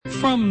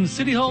From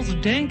City Hall's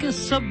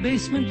dankest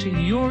sub-basement to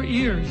your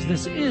ears,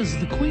 this is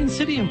the Queen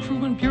City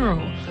Improvement Bureau.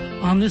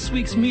 On this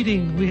week's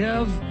meeting, we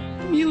have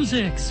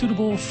music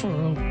suitable for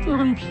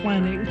urban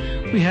planning.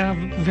 We have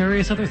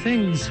various other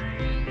things,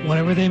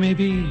 whatever they may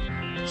be.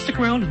 Stick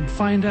around and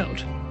find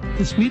out.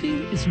 This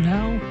meeting is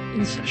now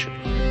in session.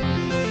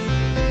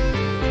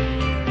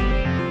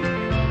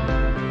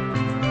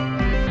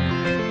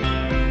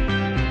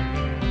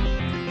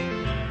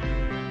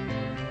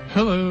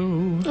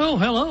 Hello. Oh,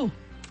 hello.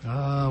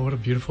 What a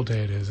beautiful day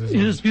it is, isn't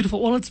It it? is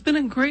beautiful. Well, it's been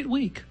a great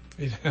week.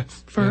 It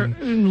has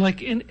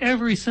In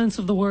every sense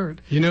of the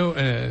word. You know,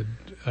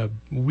 a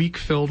week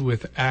filled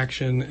with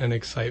action and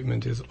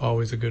excitement is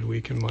always a good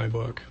week in my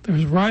book.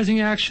 There's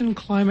rising action,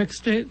 climax,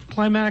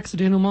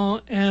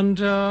 denouement, and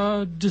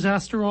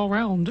disaster all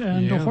round,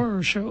 and a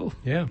horror show.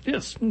 Yeah.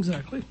 Yes,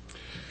 exactly.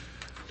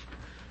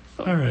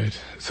 All right.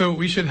 So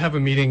we should have a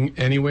meeting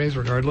anyways,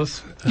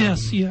 regardless.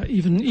 Yes,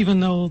 even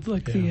though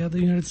the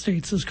United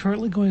States is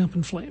currently going up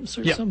in flames.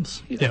 Or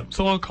Yeah.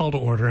 So I'll call to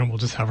order and we'll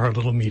just have our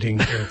little meeting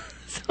here.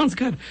 Sounds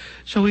good.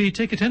 Shall we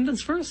take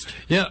attendance first?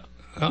 Yeah.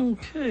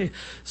 Okay.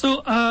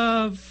 So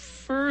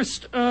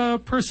first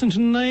person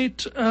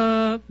tonight,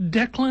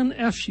 Declan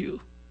F.U.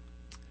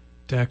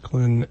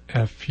 Declan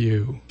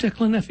F.U.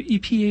 Declan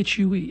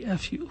F.E.P.H.U.E.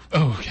 F.U.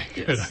 Oh, okay,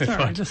 good. Yes,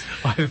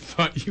 I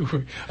thought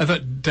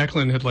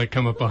Declan had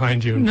come up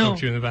behind you and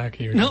poked you in the back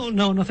of your head.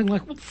 No, nothing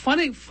like.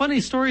 Funny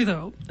story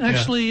though.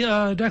 Actually,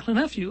 Declan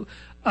F.U.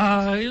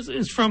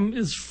 Is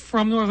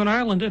from Northern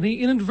Ireland, and he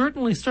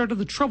inadvertently started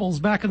the Troubles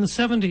back in the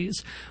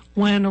 70s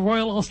when a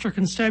Royal Ulster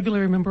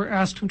Constabulary member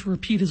asked him to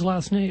repeat his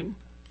last name.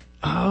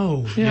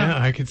 Oh,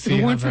 yeah, I could see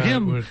how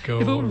that would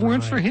go. If it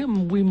weren't for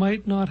him, we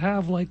might not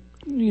have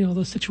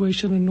the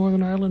situation in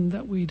Northern Ireland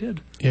that we did.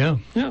 Yeah.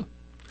 Yeah.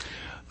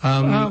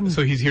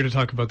 So he's here to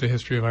talk about the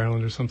history of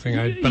Ireland or something,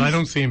 but I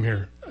don't see him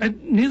here.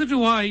 Neither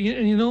do I.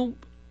 And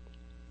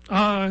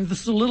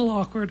this is a little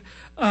awkward.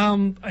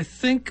 I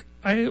think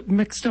I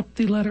mixed up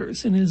the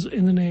letters in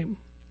the name.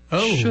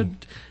 Oh.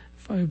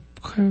 If I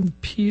carry the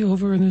P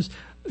over and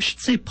I should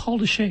say Paul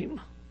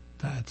Deshane.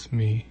 That's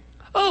me.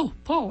 Oh,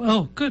 Paul.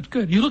 Oh, good.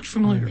 You looked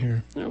familiar. I'm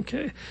here.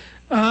 Okay.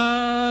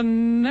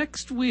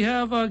 Next we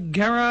have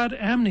Garad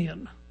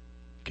Amnian.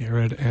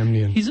 Garad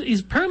Amnian. He's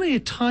apparently a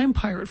time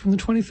pirate from the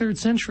 23rd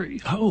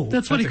century. Oh,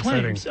 that's what he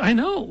claims. Exciting. I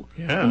know.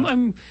 Yeah.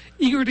 I'm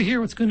eager to hear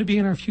what's going to be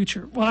in our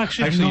future. Well,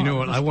 actually, you know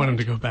what? I want him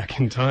to go back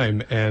in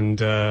time and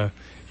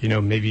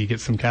maybe get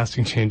some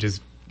casting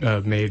changes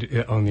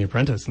made on The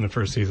Apprentice in the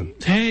first season.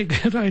 Hey,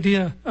 good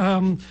idea.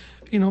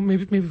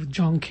 Maybe with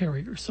John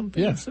Kerry or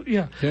something. Yeah. So,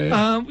 yeah.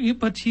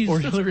 But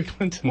Hillary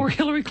Clinton. Or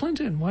Hillary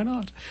Clinton. Why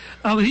not?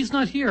 But he's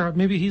not here.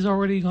 Maybe he's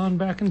already gone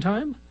back in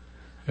time.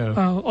 Yeah.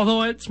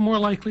 Although it's more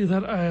likely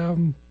that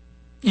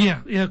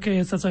okay,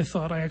 it's as I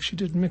thought. I actually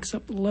did mix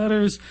up the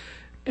letters,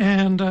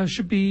 and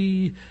should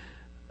be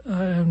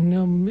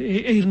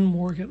Aidan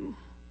Morgan.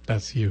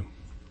 That's you.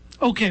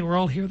 Okay, we're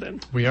all here then.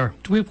 We are.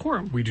 Do we have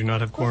quorum? We do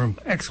not have quorum.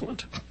 Oh,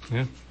 excellent.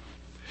 Yeah.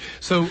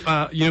 So,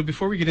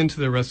 before we get into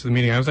the rest of the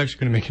meeting, I was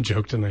actually going to make a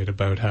joke tonight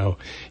about how,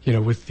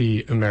 with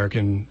the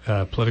American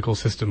political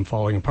system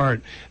falling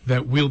apart,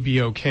 that we'll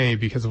be okay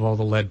because of all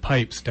the lead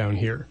pipes down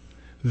here.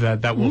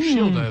 That will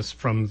shield us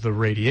from the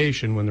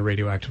radiation when the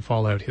radioactive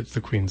fallout hits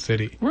the Queen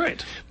City.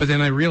 Right. But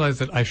then I realized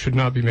that I should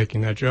not be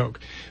making that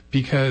joke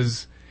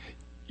because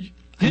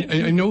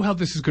I know how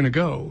this is going to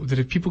go, that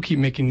if people keep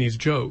making these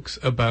jokes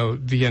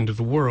about the end of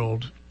the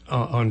world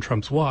on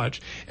Trump's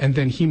watch, and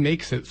then he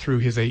makes it through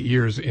his 8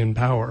 years in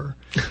power,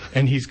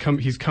 and he's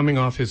coming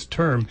off his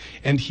term,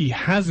 and he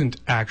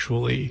hasn't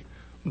actually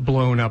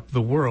blown up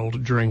the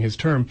world during his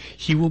term,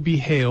 he will be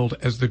hailed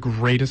as the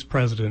greatest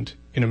president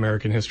in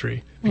American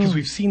history. Because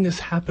we've seen this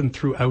happen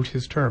throughout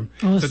his term.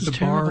 That the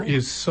bar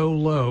is so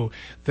low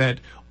that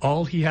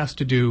all he has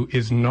to do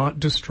is not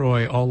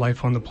destroy all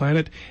life on the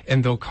planet,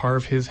 and they'll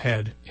carve his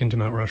head into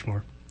Mount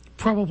Rushmore.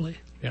 Probably.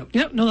 Yep.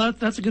 Yep. No,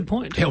 that's a good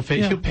point. He'll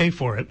pay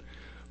for it.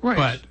 Right.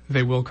 But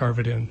they will carve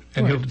it in,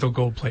 and they'll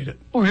gold plate it.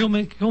 Or he'll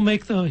make the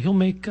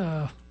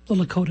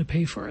Lakota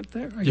pay for it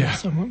there. I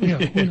guess somewhere. Yeah.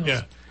 Who knows?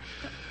 Yeah.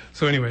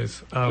 So,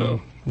 anyways,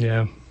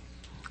 yeah.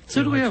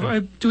 So do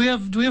we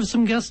have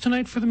some guests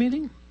tonight for the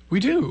meeting? We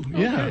do.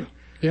 Okay.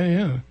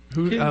 Yeah.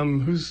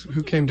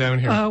 Who came down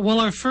here?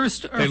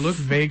 They look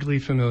vaguely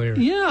familiar.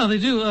 Yeah, they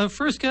do.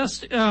 First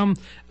guest,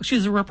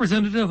 she's a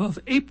representative of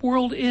Ape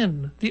World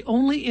Inn, the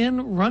only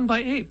inn run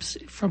by apes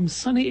from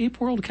sunny Ape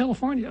World,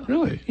 California.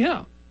 Really?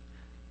 Yeah.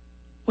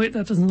 Wait,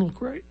 that doesn't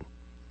look right.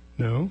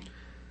 No,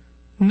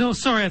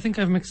 sorry, I think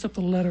I've mixed up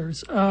the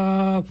letters.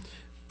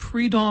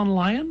 Pre-Dawn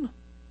Lion?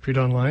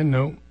 Pre-Dawn Lion,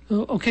 no.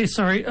 Okay,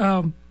 sorry.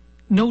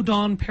 No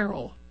Dawn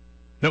Peril.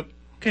 Nope.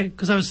 Okay,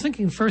 because I was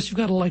thinking first you've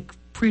got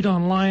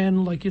Pre-Dawn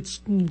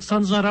Lion,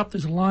 sun's not up,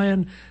 there's a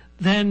lion.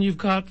 Then you've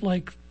got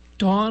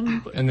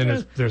dawn. And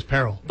then there's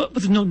peril. But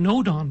there's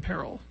no dawn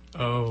peril.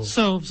 Oh.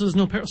 So there's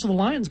no peril. So the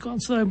lion's gone.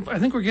 So I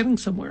think we're getting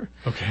somewhere.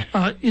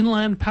 Okay.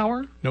 Inland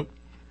Power. Nope.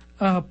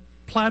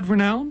 Plaid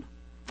Renown.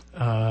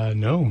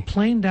 No.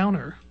 Plain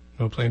Downer.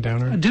 No Plain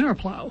Downer. A Dinner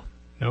Plow.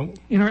 Nope.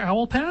 Inner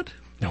owl pad?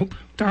 Nope.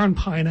 Darn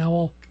pine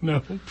owl.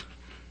 Nope.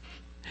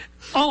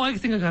 Oh, I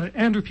think I got it.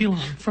 Andrew Pilon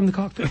from the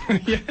cockpit.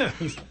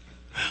 Yes.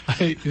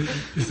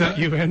 Is that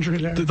you, Andrew?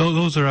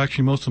 Those are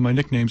actually most of my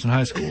nicknames in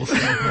high school. So.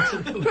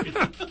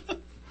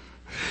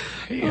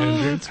 Hey,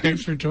 Andrew.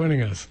 Thanks for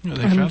joining us. Yeah,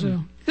 thanks for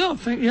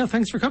having me.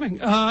 Thanks for coming.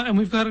 And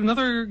we've got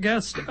another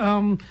guest.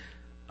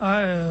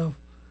 I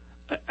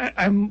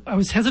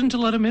was hesitant to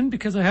let him in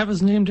because I have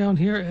his name down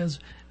here as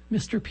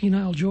Mr.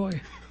 Penile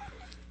Joy.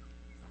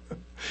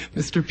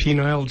 Mr.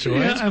 Penile Joy?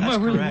 Yeah,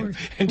 I'm really correct. worried.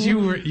 And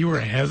you were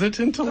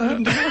hesitant to let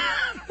him down?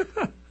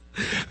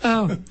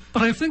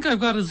 But I think I've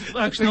got his...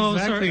 Actually,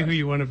 That's exactly who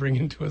you want to bring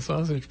into a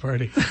sausage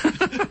party.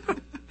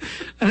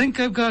 I think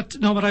I've got...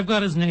 No, but I've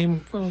got his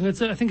name. Well, I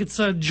think it's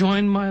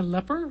Join My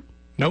Leper.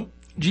 Nope.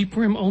 Jeep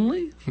Rim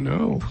Only.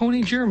 No.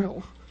 Pony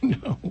Jermill.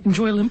 No.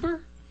 Enjoy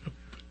Limper.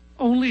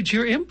 Only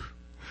Jer Imp.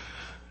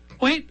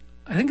 Wait,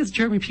 I think it's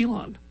Jeremy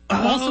Pilon.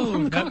 Also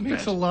from the that cockpit.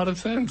 makes a lot of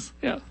sense.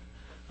 Yeah.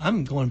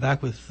 I'm going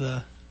back with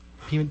the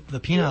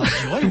Penile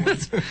Joy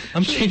ones.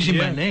 I'm changing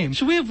my name.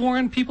 Should we have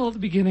warned people at the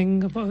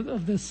beginning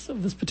of this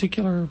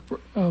particular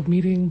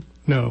meeting?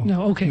 No.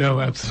 No, okay. No,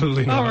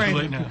 absolutely not. All right.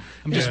 Late now.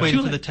 I'm just Yeah. waiting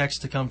Too for late. the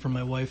text to come from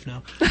my wife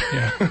now.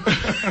 Yeah.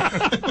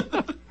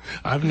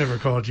 I've never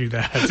called you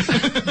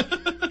that.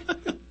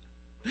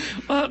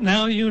 Well,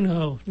 now you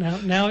know. Now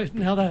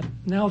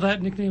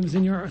that nickname is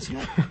in your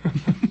arsenal.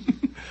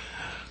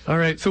 All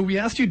right. So we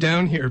asked you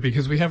down here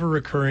because we have a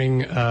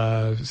recurring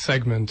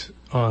segment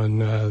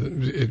on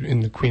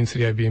in the Queen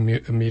City IB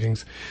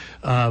meetings.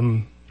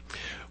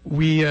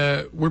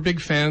 We're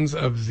big fans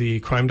of the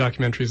crime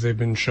documentaries they've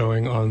been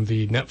showing on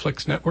the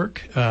Netflix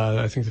network.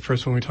 I think the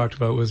first one we talked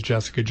about was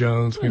Jessica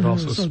Jones. We've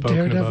also So spoken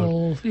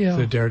Daredevil, about yeah.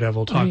 the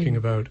Daredevil, talking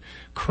about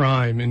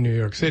crime in New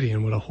York City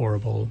and what a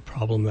horrible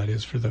problem that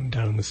is for them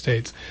down in the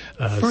States.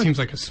 It seems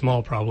like a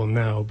small problem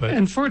now, but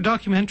And for a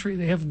documentary,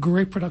 they have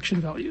great production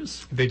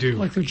values. they do.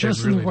 Like they're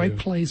just They in the really right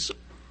do. place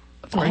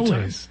at the Right whole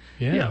time. place.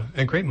 Yeah. Yeah.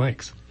 And great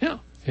mics. Yeah.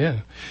 Yeah.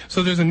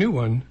 So there's a new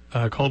one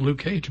called Luke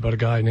Cage about a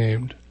guy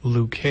named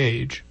Luke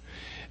Cage.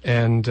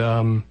 And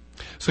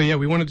so, yeah,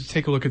 we wanted to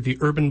take a look at the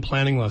urban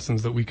planning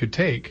lessons that we could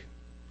take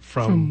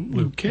from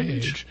Luke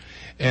Cage.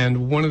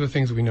 And one of the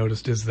things we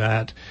noticed is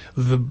that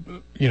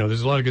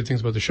there's a lot of good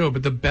things about the show,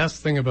 but the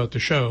best thing about the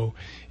show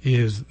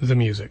is the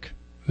music.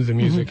 The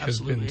music has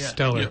been Absolutely, yeah.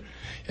 stellar. Yep.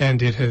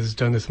 And it has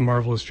done this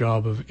marvelous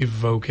job of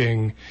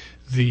evoking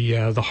the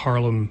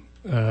Harlem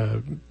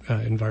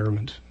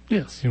environment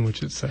Yes. in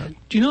which it's set.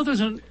 Do you know there's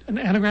an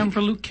anagram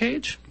for Luke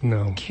Cage?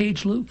 No.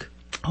 Cage Luke.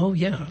 Oh,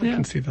 yeah. I Yeah.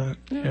 can see that.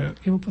 Yeah.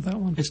 Came up with that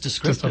one. It's Just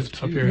off descriptive the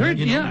top of too. your head. Right,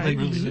 You know, yeah, like,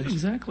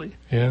 exactly.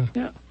 Yeah.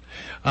 Yeah.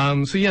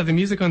 So yeah, the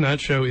music on that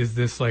show is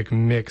this like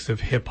mix of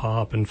hip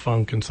hop and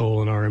funk and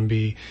soul and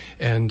R&B,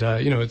 and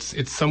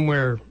it's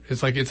somewhere.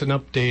 It's like it's an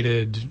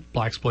updated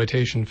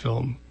blaxploitation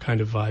film kind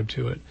of vibe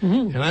to it.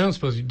 Mm-hmm. And I don't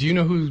suppose. Do you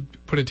know who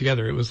put it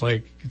together? It's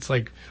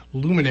like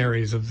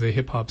luminaries of the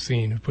hip hop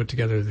scene who put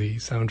together the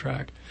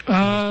soundtrack. of this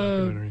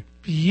documentary.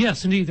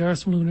 Yes, indeed, there are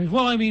some luminaries.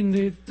 Well, I mean,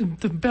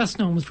 the best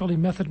known was probably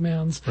Method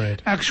Man's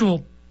Right.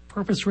 actual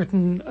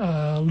purpose-written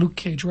Luke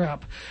Cage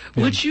rap,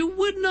 which you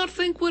would not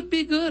think would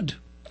be good.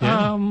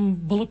 Yeah.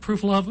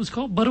 Bulletproof Love was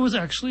called, but it was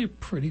actually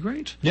pretty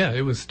great. Yeah,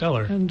 it was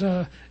stellar. And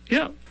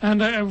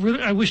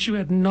I wish you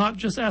had not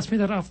just asked me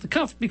that off the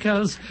cuff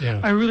because Yeah.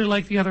 I really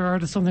like the other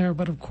artists on there.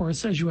 But of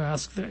course, as you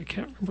asked, I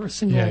can't remember a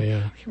single. Yeah, yeah.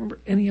 I can't remember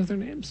any of their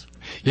names.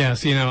 Yeah,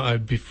 so,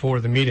 before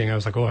the meeting, I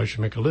was like, I should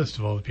make a list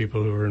of all the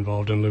people who were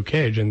involved in Luke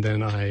Cage, and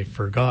then I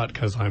forgot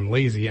because I'm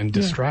lazy and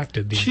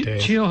distracted these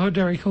days. Chio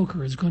Hoderi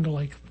Coker is going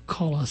to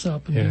call us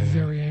up and Yeah, be yeah.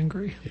 very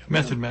angry.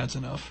 Method Man's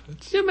enough.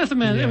 It's, Yeah, Method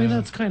Man. I mean, Yeah.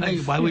 that's kind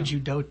of. Why would you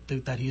doubt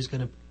that he's going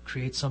to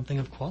create something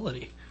of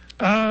quality?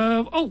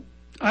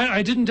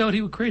 I didn't doubt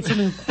he would create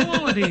something of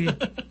quality.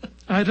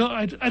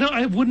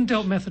 I wouldn't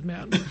doubt Method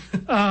Man.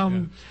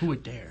 Who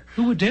would dare?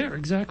 Who would dare?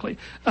 Exactly.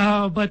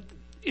 But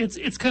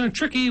it's kind of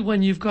tricky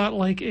when you've got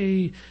like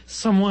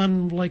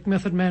someone like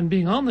Method Man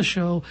being on the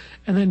show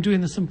and then doing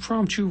this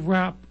impromptu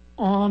rap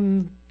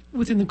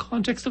within the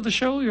context of the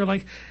show. You're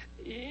like,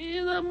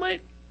 that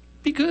might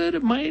be good.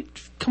 It might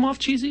come off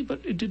cheesy,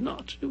 but it did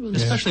not. It was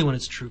Especially when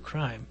it's true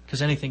crime,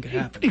 because anything could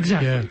happen.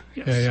 exactly.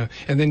 Yeah, Yes. yeah.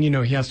 And then,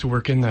 he has to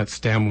work in that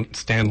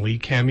Stan Lee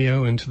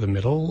cameo into the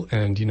middle,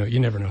 and, you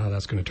never know how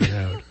that's going to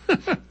turn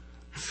out.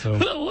 So,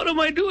 What am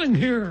I doing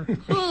here?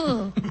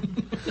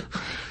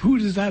 who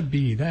does that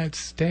be? That's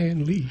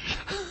Stan Lee.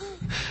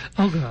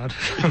 Oh God.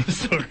 I'm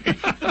sorry.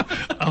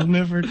 I'll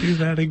never do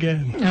that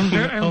again.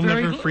 I'll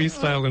very never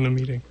freestyle in a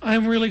meeting.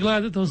 I'm really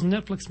glad that those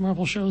Netflix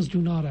Marvel shows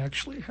do not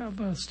actually have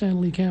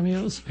Stan Lee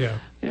cameos. Yeah.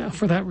 Yeah,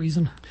 for that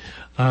reason.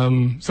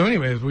 So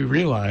anyways, we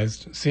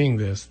realized, seeing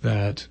this,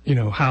 that,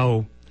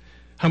 how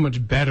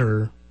much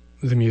better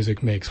the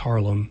music makes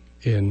Harlem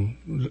in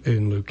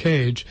Luke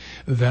Cage,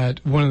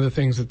 that one of the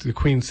things that the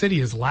Queen City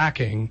is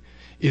lacking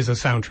is a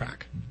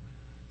soundtrack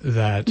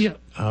that Yeah.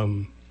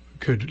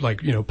 could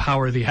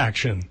power the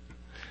action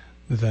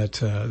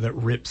that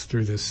rips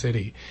through this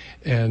city.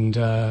 And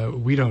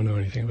we don't know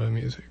anything about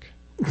music.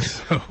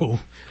 So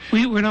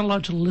We're not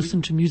allowed to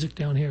listen to music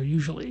down here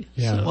usually.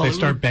 yeah, So. Well, they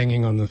start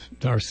banging on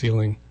our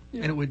ceiling.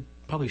 And it would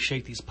probably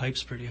shake these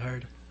pipes pretty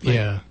hard.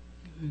 Yeah.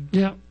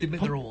 Yeah.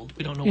 They're old.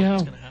 We don't know Yeah.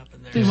 what's going to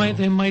happen there.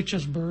 They might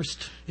just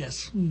burst.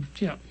 Yes.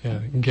 Yeah. Yeah,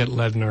 and get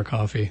lead in our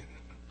coffee.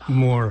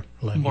 More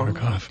lead in our lead,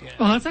 coffee. yeah.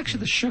 Well, that's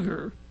actually the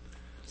sugar.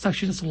 It's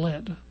actually just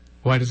lead.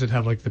 Why does it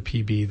have like the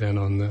PB then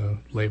on the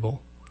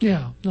label?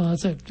 Yeah. No,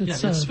 that's it.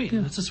 It's, Yeah, it's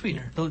sweetener. yeah. It's a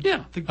sweetener. The,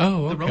 Yeah. The,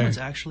 Oh, the okay. Romans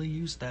actually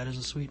used that as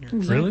a sweetener.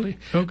 Exactly. Really?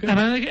 Okay.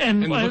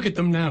 And Look at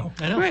them now.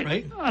 I know,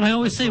 right? And I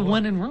always say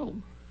when in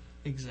Rome.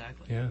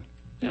 Exactly. Yeah.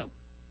 Yeah.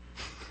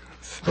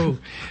 So,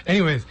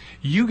 anyways,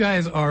 you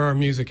guys are our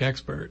music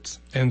experts,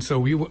 and so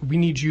we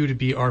need you to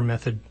be our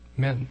method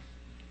men,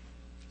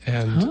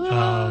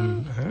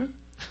 and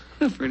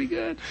Pretty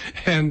good.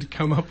 and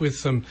come up with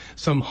some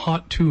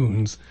hot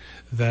tunes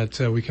that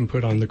we can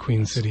put on the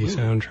Queen City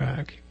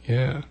soundtrack.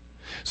 Yeah.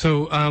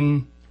 So,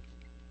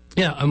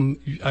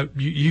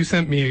 you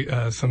sent me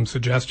some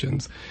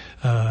suggestions,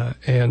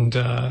 and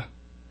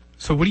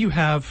so what do you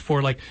have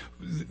for like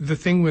the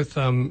thing with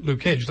Luke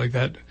Cage, like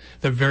that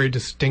very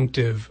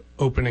distinctive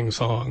opening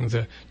song,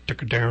 the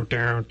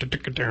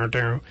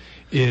down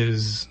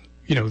is,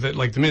 you know, that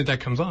like the minute that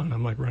comes on,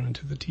 I'm like running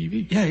to the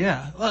TV. Yeah,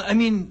 yeah. Well, I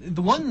mean,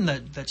 the one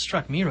that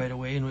struck me right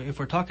away, and if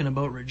we're talking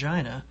about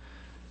Regina,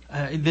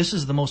 this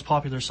is the most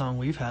popular song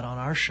we've had on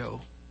our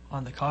show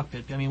on the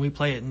Cockpit. I mean, we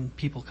play it and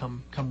people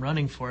come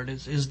running for it.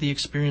 Is the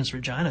Experience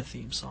Regina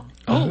theme song.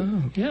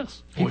 Oh,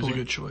 yes. Always a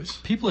good choice.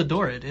 People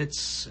adore it.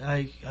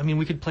 I mean,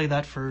 we could play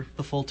that for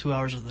the full 2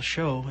 hours of the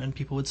show, and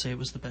people would say it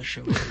was the best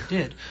show we ever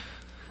did.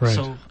 Right.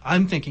 So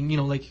I'm thinking, you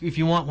know, like if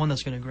you want one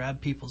that's going to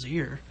grab people's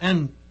ear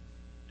and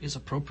is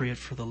appropriate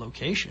for the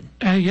location.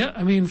 Yeah,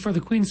 I mean, for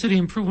the Queen City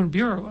Improvement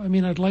Bureau, I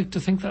mean, I'd like to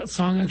think that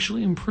song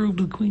actually improved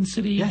the Queen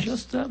City Yes.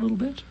 just that little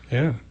bit.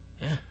 Yeah.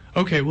 Yeah.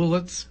 Okay, well,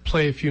 let's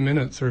play a few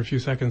minutes or a few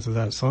seconds of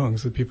that song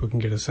so that people can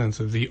get a sense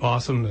of the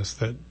awesomeness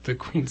that the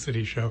Queen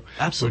City show would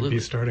Absolutely. be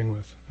starting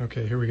with.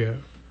 Okay, here we go.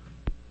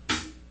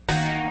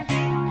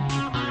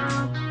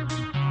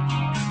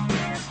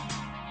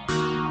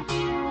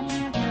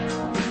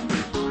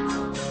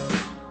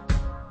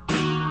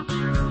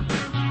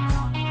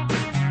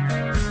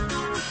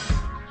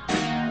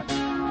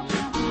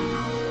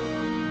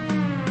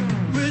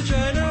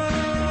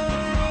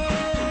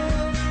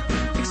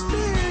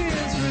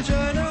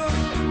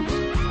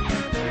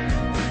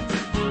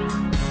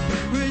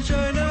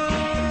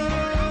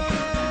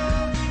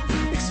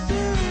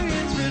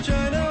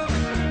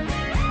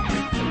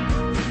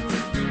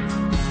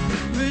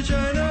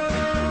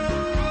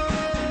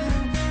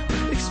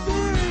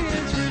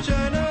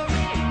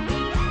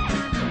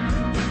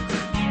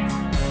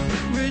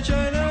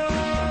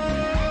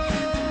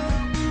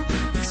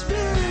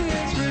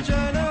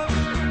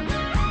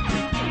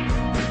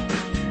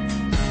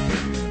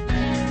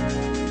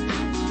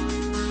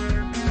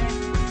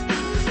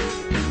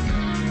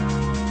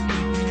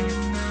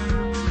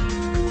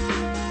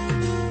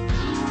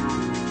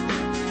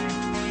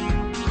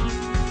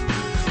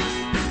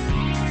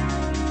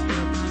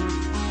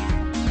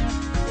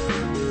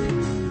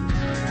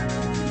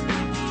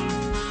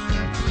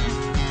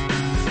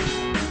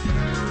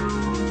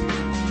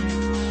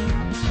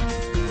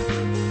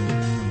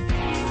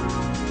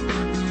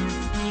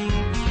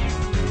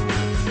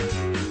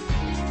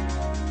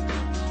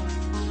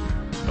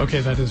 Okay,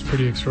 that is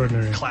pretty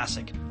extraordinary.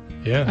 Classic.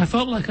 I Yeah,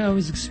 felt like I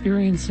was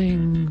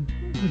experiencing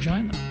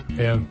Regina.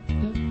 yeah.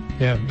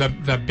 Yeah,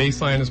 that bass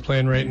line is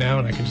playing right now,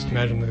 and I can just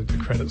imagine the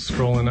credits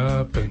scrolling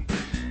up,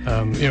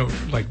 and you know,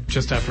 like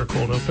just after a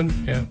cold open.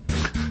 Yeah,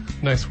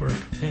 nice work.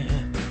 Yeah.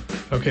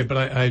 Okay, but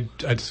I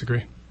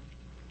disagree.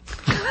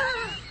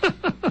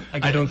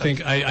 I don't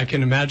think I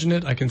can imagine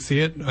it. I can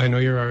see it. I know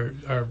you're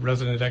our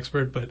resident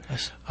expert, but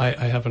Yes. I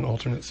have an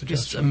alternate It's a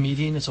suggestion.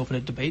 median. It's open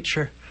to debate.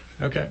 Sure.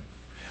 Okay.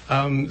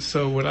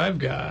 So what I've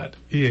got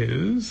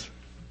is,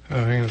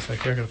 hang on a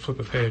sec. I got to flip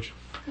a page.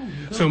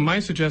 So my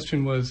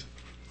suggestion was,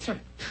 Sorry.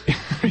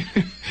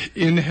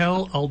 "In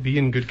Hell, I'll Be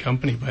in Good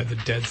Company" by the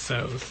Dead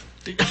South.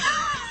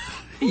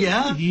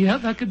 Yeah. Yeah,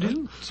 that could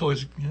do. It's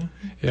always, yeah,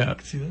 Yeah.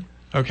 see that?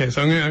 Okay,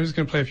 so I'm just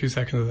going to play a few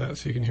seconds of that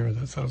so you can hear what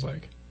that sounds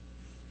like.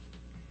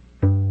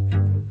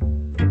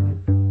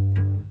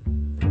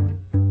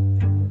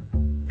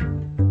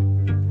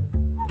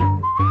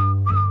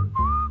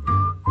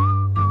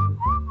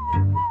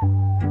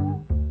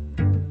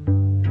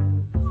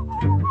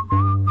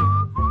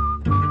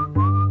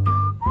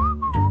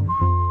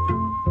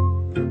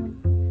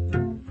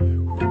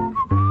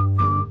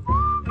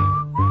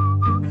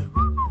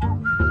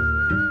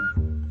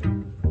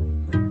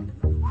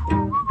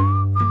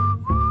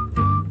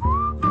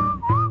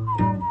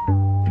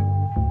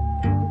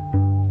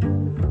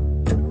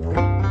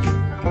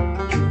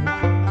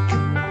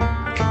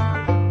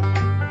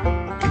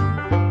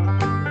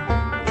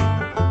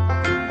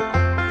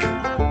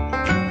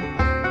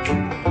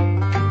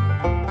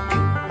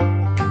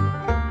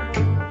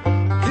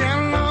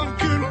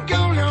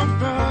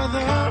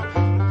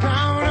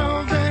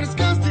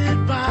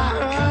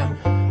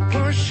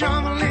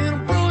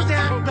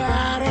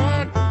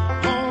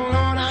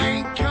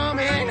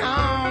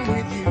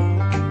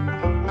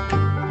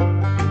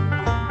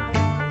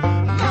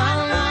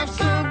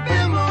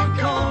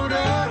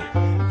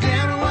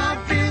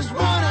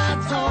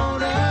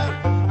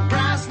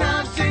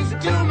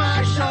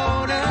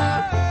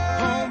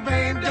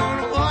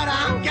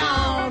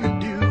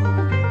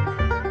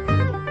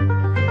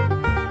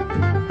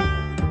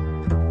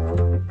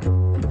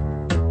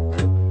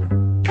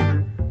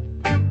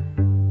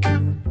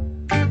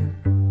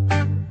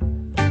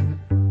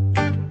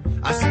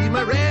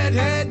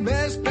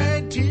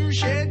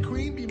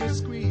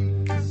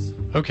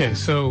 Okay,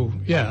 so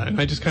yeah, and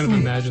I just kind of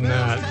imagine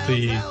that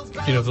the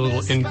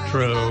little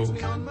intro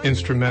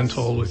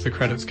instrumental with the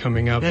credits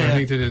coming up. And I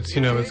think that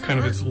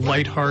it's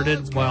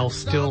lighthearted while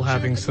still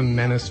having some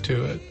menace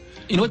to it.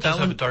 You know what, It does that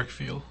have one? a dark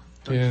feel.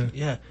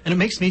 Yeah, and it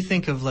makes me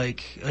think of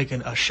like a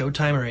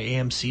Showtime or an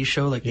AMC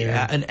show, like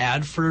an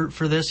ad for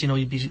this.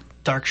 You'd be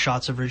dark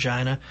shots of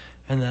Regina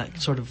and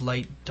that sort of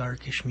light,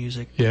 darkish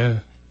music. Yeah.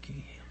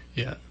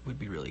 Yeah, would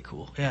be really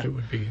cool. Yeah, It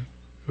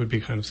would be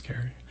kind of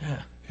scary.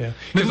 yeah. Yeah,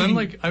 because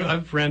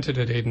I've ranted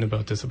at Aiden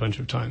about this a bunch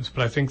of times,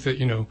 but I think that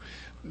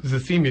the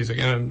theme music,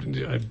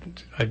 and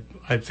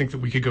I think that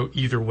we could go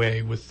either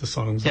way with the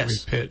songs that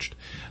we've pitched,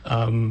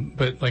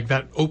 but like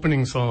that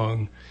opening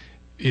song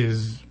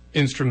is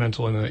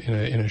instrumental in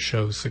a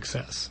show's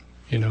success.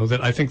 That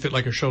I think that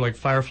like a show like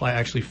Firefly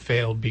actually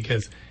failed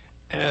because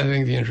I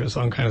think the intro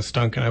song kind of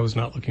stunk, and I was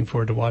not looking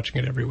forward to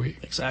watching it every week.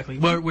 Exactly.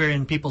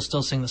 Wherein people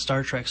still sing the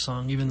Star Trek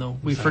song, even though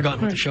we've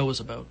forgotten what the show was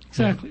about.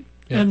 Exactly.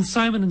 Yeah. And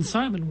Simon &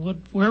 Simon,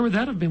 where would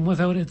that have been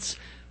without its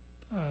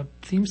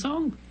theme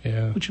song?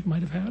 Yeah. Which it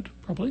might have had,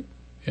 probably.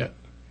 Yeah.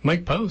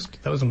 Mike Post.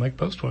 That was a Mike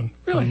Post one.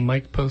 Really? A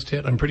Mike Post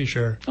hit, I'm pretty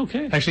sure.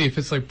 Okay. Actually, if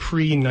it's like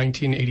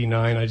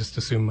pre-1989, I just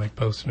assume Mike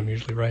Post, and I'm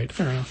usually right.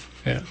 Fair enough.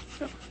 Yeah.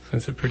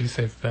 That's a pretty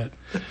safe bet.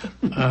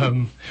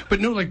 But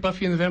no, like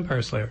Buffy and the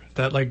Vampire Slayer.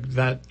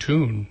 That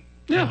tune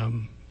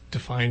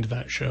defined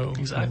that show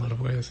in a lot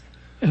of ways.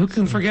 And who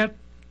can forget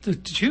the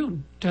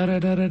tune? Da da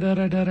da da da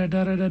da da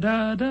da da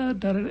da da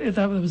da.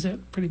 That was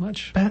it, pretty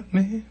much.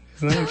 Batman.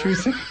 Isn't that what you were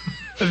saying?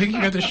 I think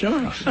you got the show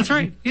wrong. That's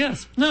right.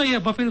 Yes. No. Yeah.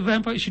 Buffy the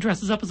Vampire. She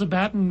dresses up as a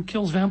bat and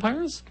kills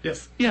vampires.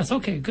 Yes. Yes.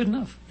 Okay. Good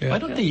enough. Yeah. Why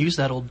don't they use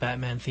that old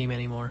Batman theme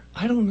anymore?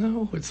 I don't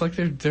know. It's like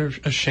they're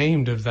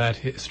ashamed of that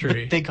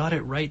history. But they got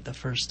it right the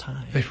first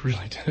time. They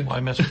really did.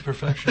 Why mess with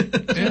perfection?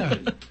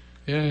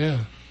 Yeah.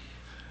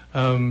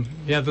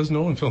 Those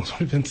Nolan films would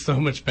have been so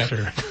much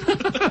better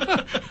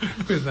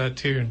with that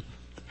tune.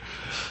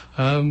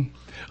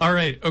 All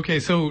right. Okay.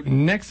 So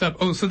next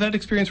up, so that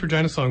Experience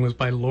Regina song was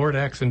by Lord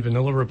X and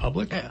Vanilla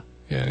Republic. Yeah.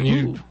 Yeah.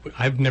 And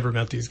I've never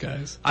met these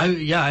guys. I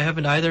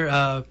haven't either.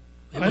 I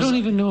don't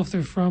even know if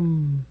they're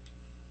from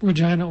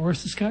Regina or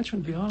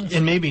Saskatchewan, to be honest.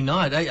 And maybe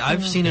not.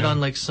 I've seen it on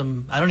like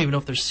some. I don't even know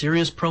if there's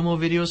serious promo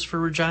videos for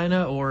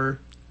Regina or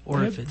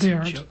if it's. They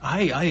aren't.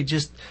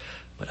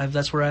 But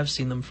that's where I've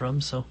seen them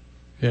from. So.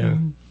 Yeah.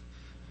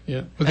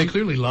 Yeah. But they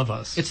clearly love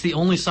us. It's the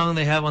only song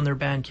they have on their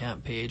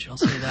Bandcamp page. I'll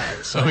say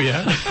that. So. Oh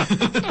yeah.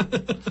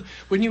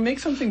 When you make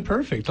something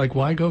perfect, like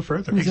why go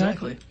further?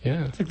 Exactly.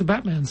 Yeah. It's like the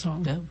Batman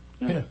song.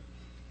 Yeah.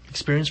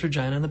 Experience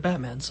Regina and the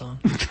Batman song.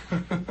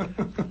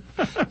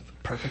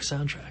 Perfect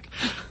soundtrack.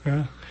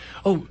 Yeah.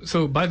 Oh,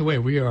 so by the way,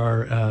 we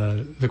are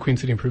the Queen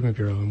City Improvement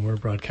Bureau, and we're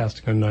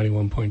broadcasting on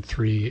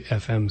 91.3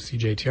 FM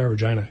CJTR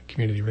Regina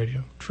Community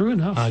Radio. True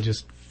enough. I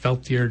just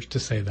felt the urge to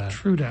say that.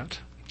 True that.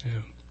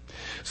 Yeah.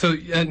 So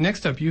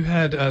next up, you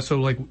had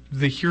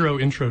the hero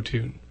intro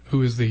tune.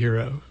 Who is the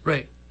hero?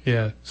 Right.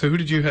 Yeah. So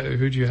who'd you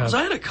have? So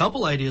I had a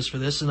couple ideas for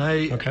this, and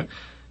Okay.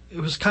 it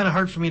was kind of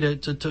hard for me to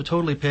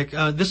totally pick.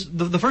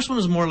 The first one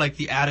was more like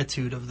the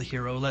attitude of the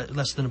hero,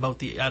 less than about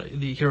the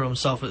hero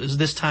himself. It was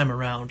this time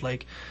around,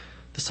 like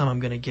this time I'm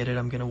going to get it,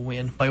 I'm going to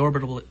win, by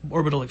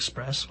Orbital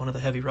Express, one of the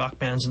heavy rock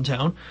bands in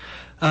town.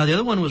 The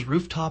other one was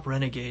Rooftop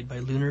Renegade by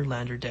Lunar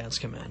Lander Dance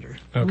Commander.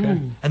 Okay.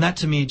 Ooh. And that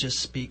to me just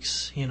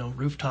speaks,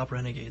 Rooftop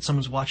Renegade.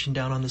 Someone's watching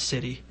down on the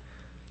city,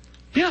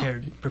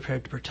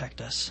 prepared to protect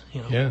us.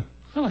 Yeah.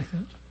 I like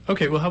that.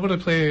 Okay. Well, how about I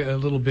play a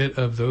little bit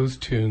of those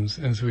tunes,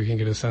 and so we can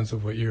get a sense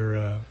of what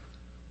you're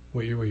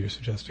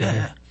suggesting. Yeah.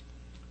 Here.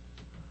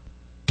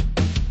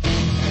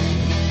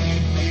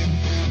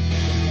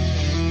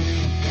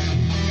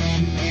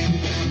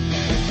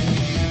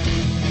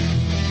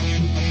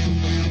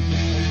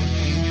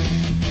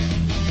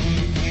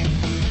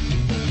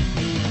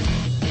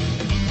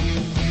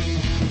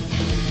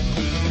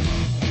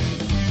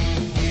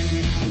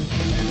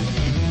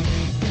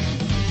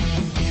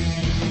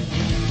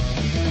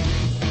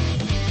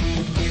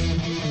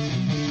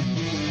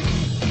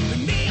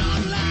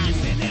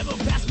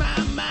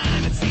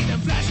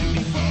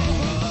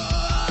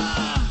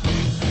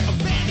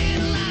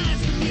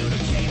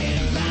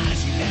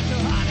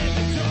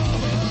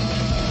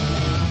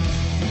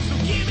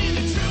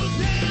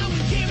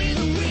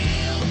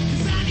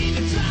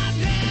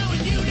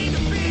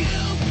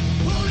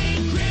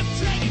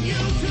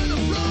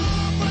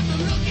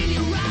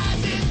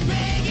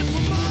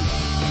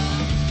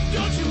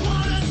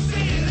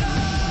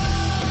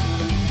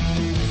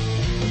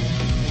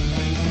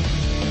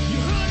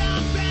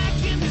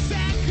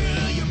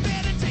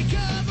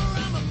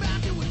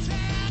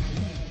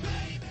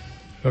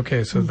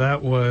 Okay, so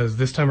that was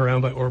This Time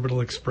Around by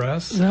Orbital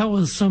Express. That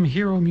was some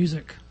hero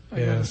music, I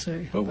Yeah. gotta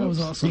say. Oh, that was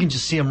whoops. awesome. You can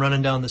just see them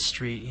running down the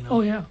street,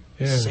 Oh, yeah.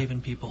 Yeah.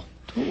 saving people.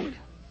 Totally.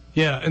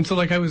 Yeah, and so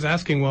like I was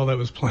asking while that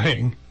was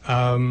playing,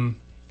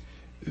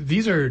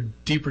 these are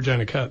deep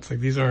Regina cuts. Like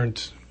these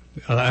aren't.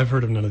 I've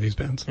heard of none of these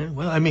bands. Yeah,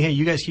 well, I mean, hey,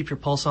 you guys keep your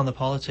pulse on the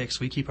politics.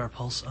 We keep our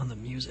pulse on the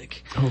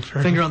music. Oh,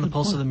 fair Finger enough. on the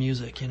pulse of the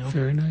music,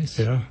 Very nice.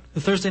 Yeah,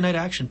 The Thursday Night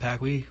Action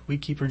Pack, we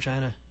keep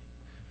Regina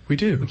We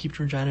do. We keep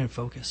Regina in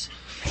focus.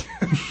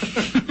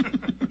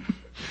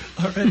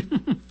 All right.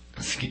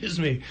 Excuse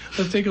me.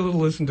 Let's take a little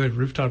listen to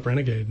Rooftop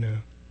Renegade now.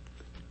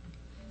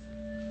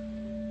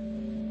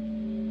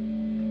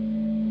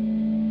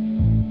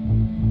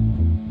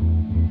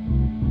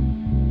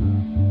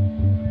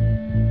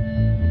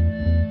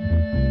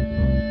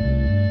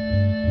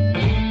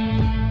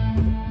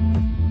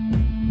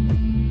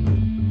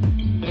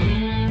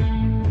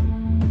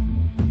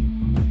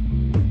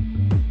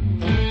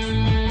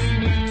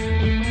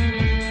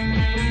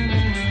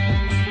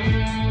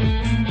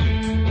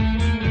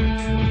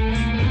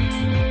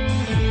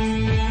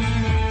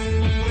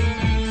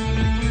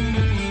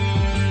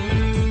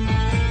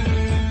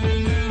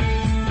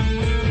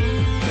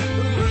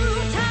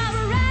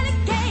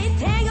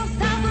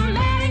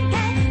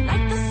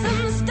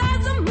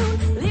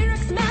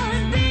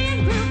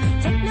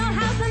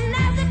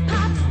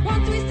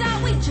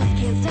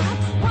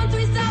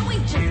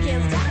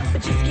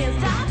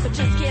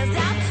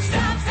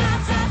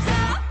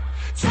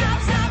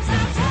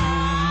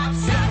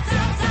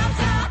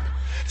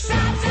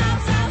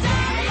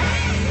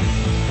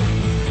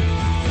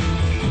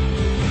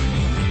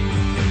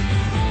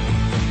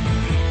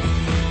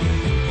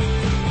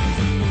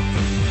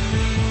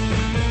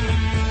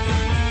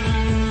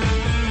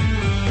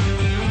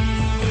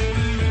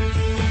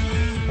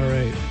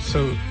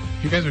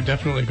 You guys are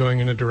definitely going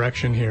in a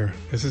direction here.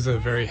 This is a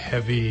very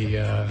heavy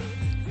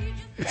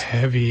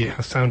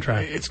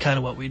soundtrack. It's kind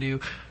of what we do.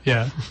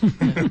 Yeah.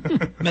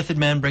 Method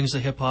Man brings the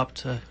hip hop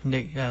to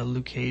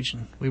Luke Cage,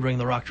 and we bring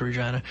the rock to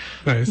Regina.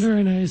 Nice.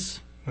 Very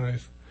nice.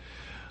 Nice.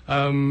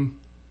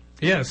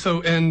 Yeah. So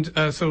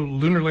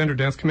Lunar Lander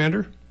Dance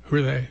Commander. Who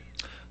are they?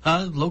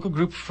 Local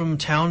group from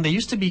town. They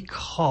used to be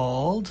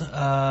called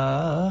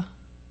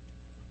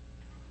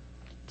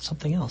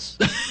something else,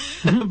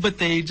 but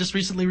they just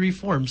recently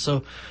reformed.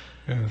 So.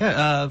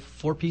 Yeah,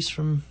 4-piece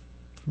from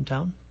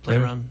town, play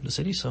around the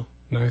city. So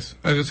nice.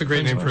 That's a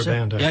great name for a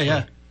band.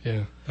 Actually.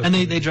 Yeah. And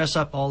they dress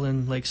up all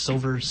in like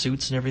silver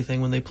suits and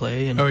everything when they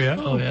play. And, oh yeah.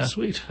 Oh yeah.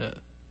 Sweet.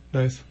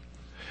 Nice.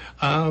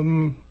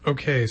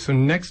 Okay, so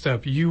next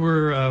up, you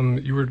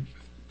were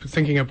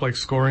thinking up like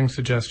scoring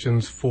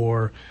suggestions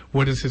for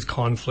what is his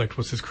conflict,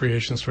 what's his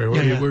creation story.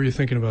 What were you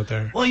thinking about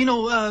there?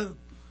 Well,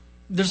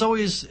 there's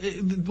always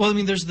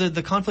there's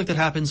the conflict that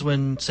happens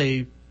when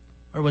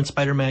when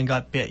Spider-Man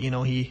got bit.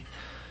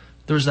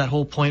 There's that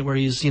whole point where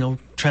he's,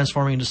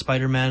 transforming into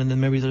Spider-Man, and then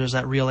maybe there's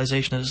that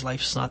realization that his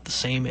life's not the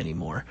same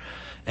anymore.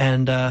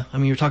 And,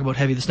 you're talking about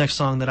heavy. This next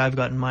song that I've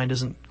got in mind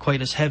isn't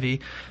quite as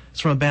heavy. It's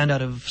from a band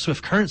out of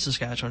Swift Current,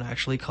 Saskatchewan,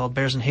 actually, called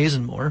Bears and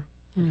Hazenmore,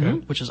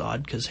 which is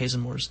odd, because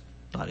Hazenmore's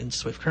not in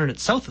Swift Current.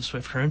 It's south of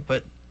Swift Current,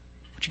 but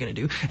what you gonna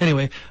do?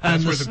 Anyway.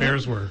 That's where the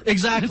Bears were.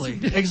 Exactly.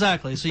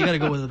 So you gotta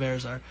go where the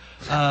Bears are.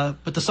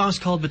 But the song's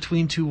called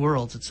Between Two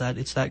Worlds. It's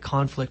that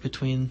conflict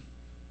between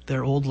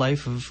their old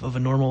life of a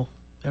normal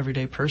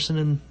everyday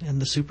person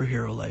and the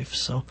superhero life.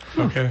 So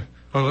okay,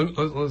 well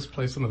let's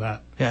play some of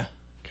that. Yeah.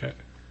 Okay.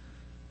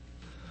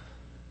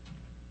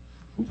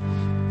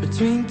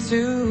 Between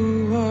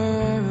two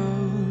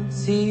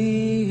worlds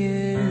he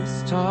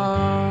is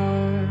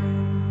torn,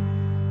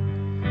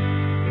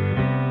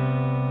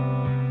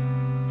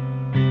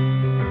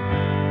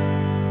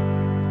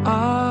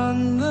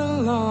 on the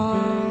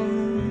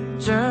long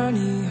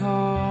journey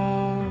home.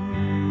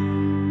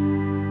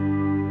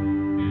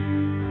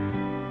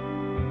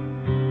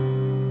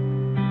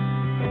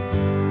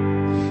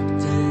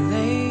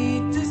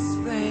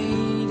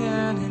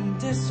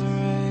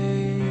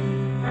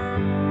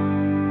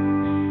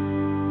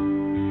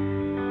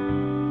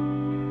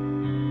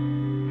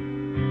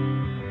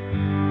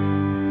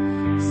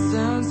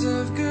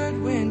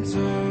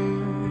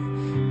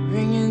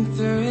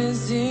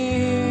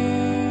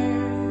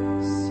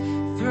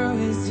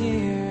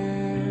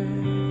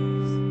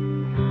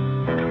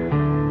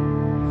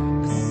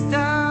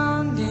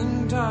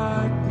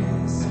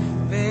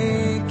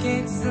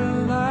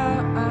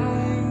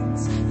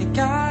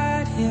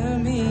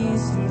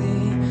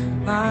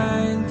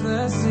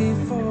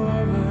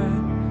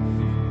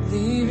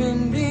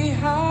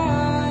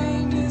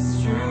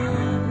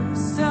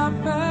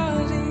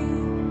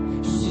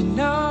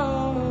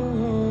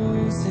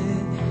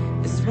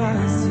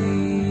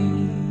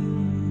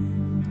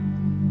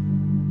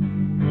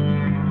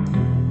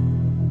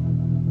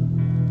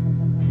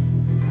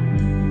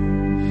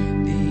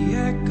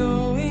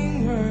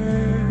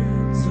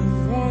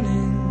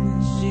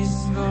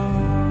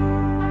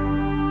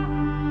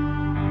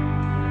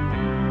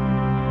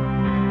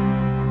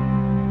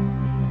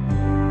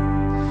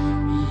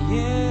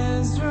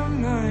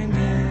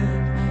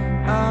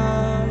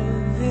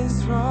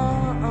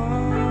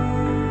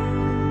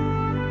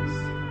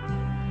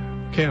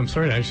 Okay, I'm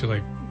sorry to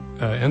actually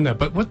end that,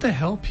 but what the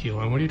hell,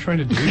 Pelon? What are you trying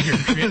to do here?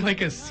 Create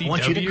like a CW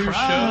want you to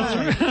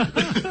cry. show?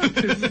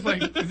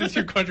 Is this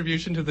your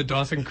contribution to the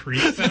Dawson Creek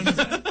sound?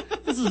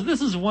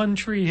 This is One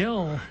Tree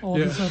Hill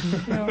all of a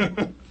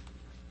sudden.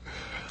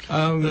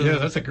 Yeah,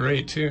 that's a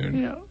great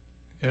tune.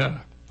 Yeah.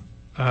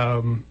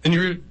 And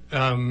you're,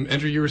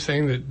 Andrew, you were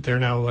saying that they're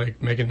now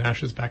like Megan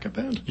Nash's backup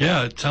band?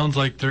 Yeah, it sounds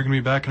like they're going to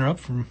be backing her up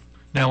from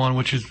now on,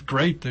 which is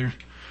great. They're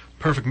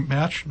perfect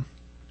match.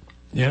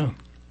 Yeah.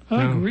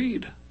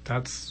 Agreed.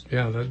 That's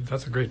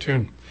a great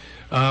tune.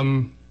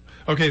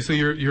 Okay, so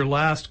your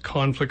last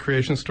conflict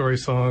creation story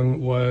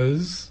song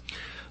was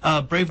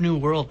Brave New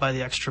World by the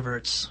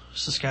Extroverts,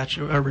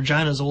 Saskatchewan,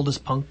 Regina's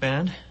oldest punk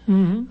band.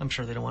 Mm-hmm. I'm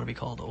sure they don't want to be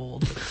called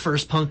old, but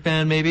first punk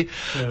band maybe.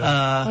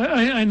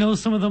 I know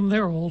some of them.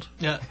 They're old.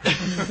 Yeah.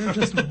 They're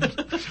just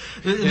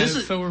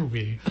old. So are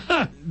we.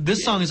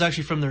 This song is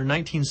actually from their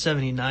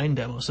 1979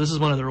 demo, so this is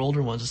one of their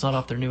older ones. It's not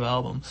off their new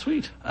album.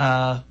 Sweet.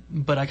 But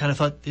I kind of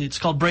thought it's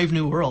called Brave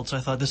New World, so I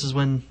thought this is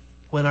when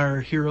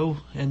our hero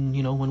and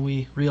when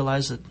we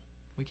realize that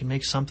we can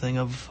make something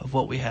of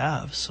what we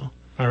have. So.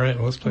 All right,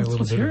 well, let's play a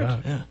little bit of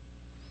that. Yeah.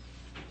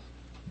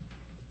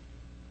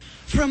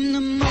 From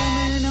the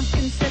moment of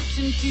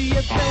conception to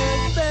your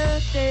first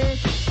birthday,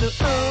 the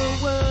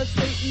whole world's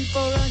waiting for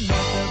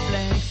another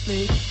blank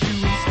slate to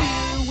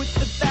instill with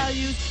the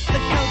values, the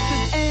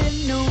cultures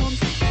and norms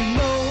to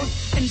mold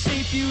and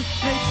shape you,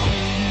 make sure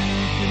you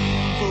can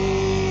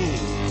evolve.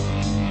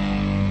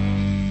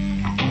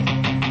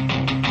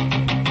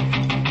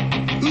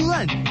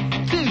 1,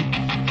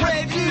 2,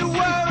 Brave New World!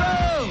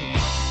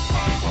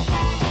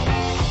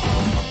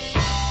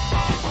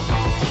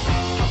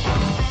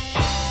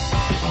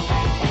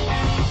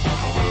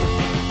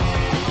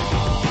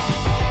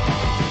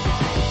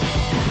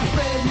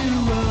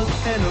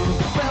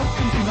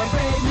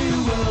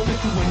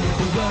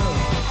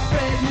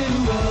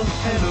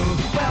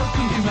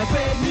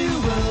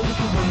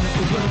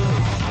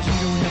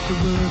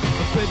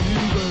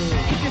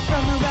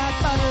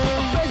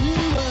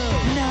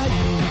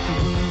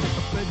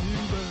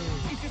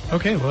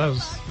 Okay, well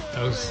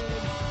that was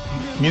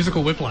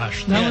musical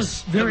whiplash. That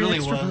was very it really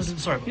extroverted. was.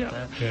 Sorry about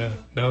that. Yeah,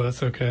 no,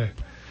 that's okay.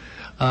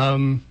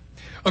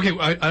 Okay,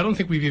 I don't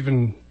think we've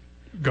even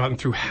gotten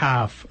through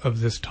half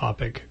of this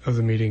topic of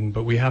the meeting,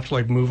 but we have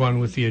to move on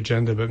with the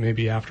agenda. But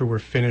maybe after we're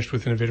finished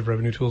with innovative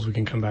revenue tools, we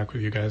can come back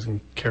with you guys and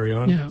carry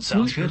on. Yeah,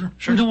 Sounds good.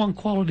 We don't want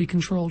quality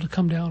control to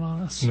come down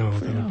on us. No,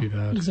 that would be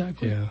bad.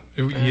 Exactly. Yeah,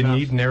 you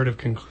need narrative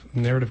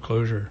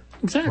closure.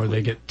 Exactly. Or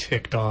they get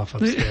ticked off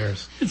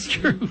upstairs. It's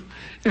true.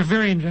 They're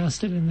very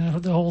invested in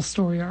that, the whole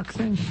story arc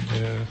thing.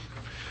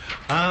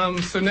 Yeah.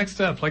 So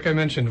next up, like I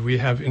mentioned, we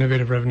have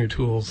innovative revenue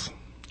tools,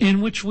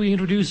 in which we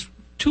introduce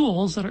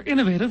tools that are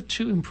innovative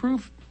to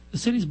improve the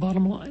city's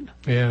bottom line.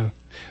 Yeah.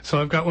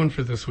 So I've got one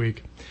for this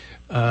week.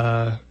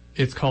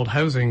 It's called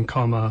Housing,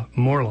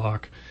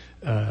 Morlock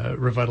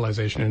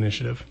Revitalization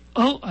Initiative.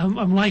 Oh,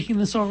 I'm liking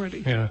this already.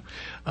 Yeah.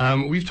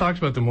 We've talked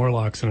about the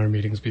Morlocks in our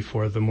meetings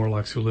before, the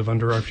Morlocks who live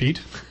under our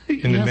feet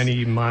in the Yes.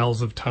 many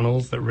miles of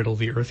tunnels that riddle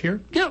the earth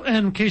here. Yeah,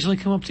 and occasionally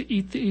come up to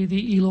eat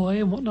the Eloy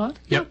and whatnot.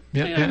 Yep.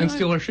 Yeah, and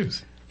steal our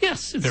shoes.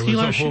 Yes, it's There steal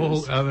was our a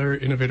whole shoes. other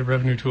innovative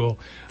revenue tool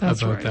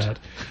That's about right.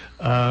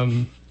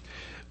 that.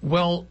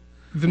 Well,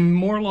 the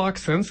Morlock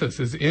census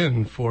is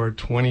in for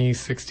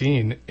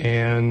 2016,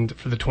 and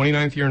for the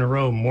 29th year in a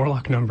row,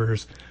 Morlock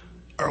numbers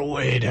are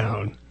way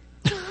down.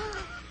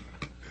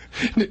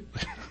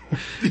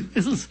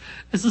 Is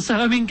this?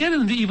 I mean, getting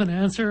them to even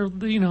answer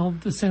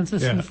the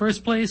census in the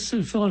first place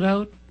and fill it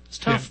out is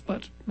tough.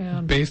 But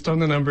man, Based on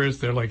the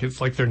numbers,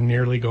 it's like they're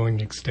nearly going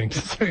extinct.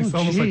 It's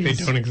almost like they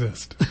geez. don't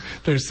exist.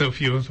 There's so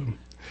few of them.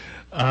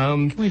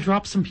 can we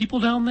drop some people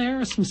down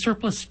there? Some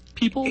surplus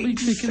people?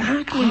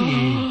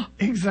 Exactly.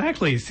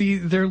 Exactly. See,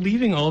 they're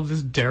leaving all of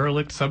this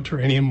derelict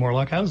subterranean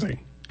Morlock housing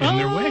in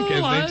their wake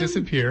as they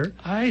disappear.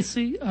 I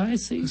see.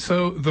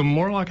 So the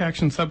Morlock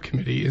Action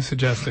Subcommittee is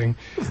suggesting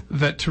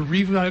that to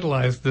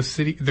revitalize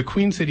the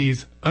Queen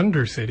City's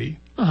Undercity,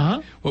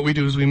 what we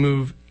do is we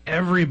move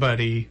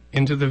everybody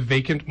into the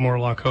vacant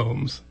Morlock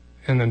homes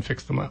and then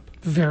fix them up.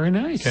 Very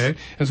nice. Okay?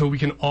 And so we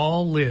can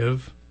all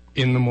live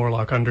in the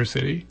Morlock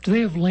Undercity. Do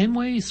they have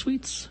laneway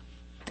suites?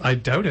 I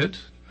doubt it.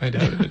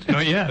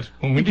 Not yet.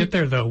 When we get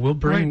there, though, we'll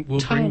bring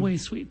tunnelway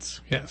suites.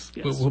 Yes.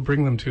 We'll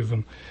bring them to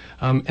them.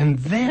 And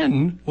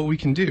then what we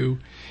can do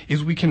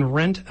is we can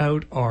rent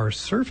out our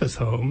surface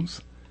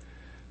homes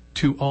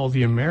to all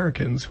the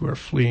Americans who are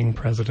fleeing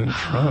President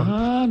Trump.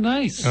 Ah,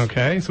 nice.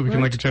 Okay, so we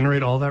can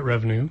generate all that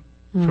revenue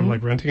from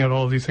renting out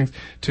all of these things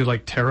to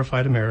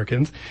terrified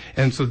Americans,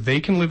 and so they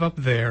can live up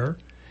there,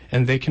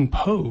 and they can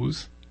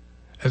pose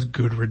as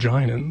good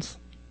Reginans,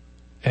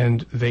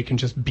 and they can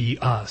just be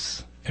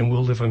us, and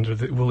we'll live in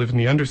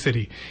the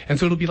Undercity, and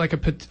so it'll be like a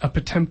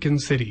Potemkin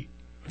city,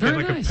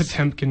 Very like nice. a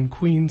Potemkin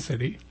Queen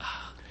city,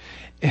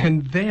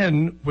 and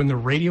then when the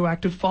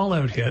radioactive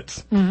fallout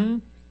hits,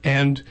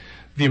 and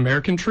the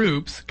American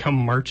troops come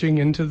marching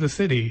into the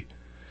city,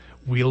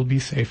 we'll be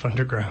safe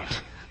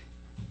underground.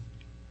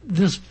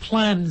 This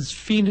plan is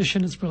fiendish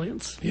in its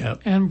brilliance.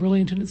 Yep. And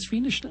brilliant in its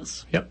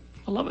fiendishness. Yep.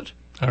 I love it.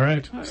 All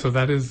right. So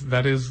that is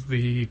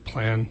the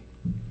plan,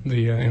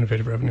 the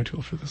innovative revenue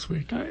tool for this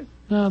week. All right.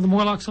 Now the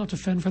Morlocks ought to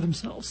fend for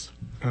themselves.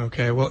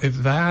 Okay. Well, if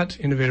that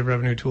innovative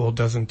revenue tool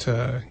doesn't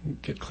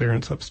get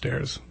clearance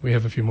upstairs, we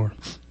have a few more.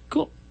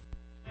 Cool.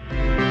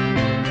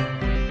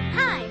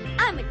 Hi,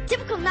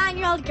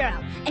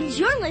 Girl, and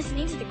you're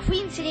listening to the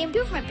Queen City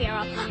Improvement Bureau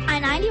on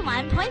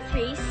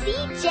 91.3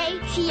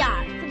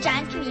 CJTR, the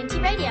Giants Community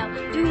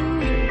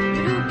Radio.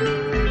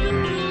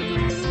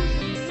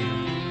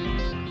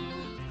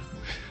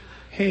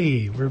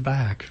 Hey, we're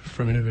back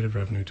from Innovative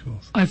Revenue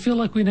Tools. I feel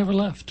like we never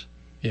left.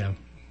 Yeah.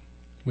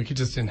 We could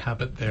just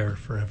inhabit there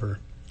forever.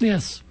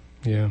 Yes,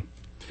 Yeah.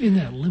 in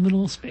that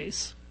liminal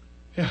space.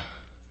 Yeah.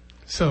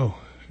 So,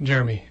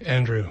 Jeremy,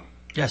 Andrew,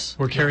 Yes.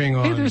 we're carrying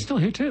on. Hey, they're still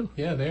here too.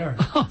 Yeah, they are.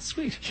 Oh,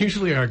 sweet.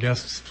 Usually our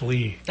guests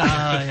flee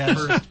Yes.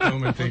 the first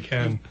moment they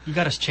can. You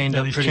got us chained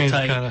up These pretty chains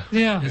tight. kind of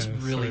Yeah. It's Yeah,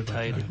 really sorry about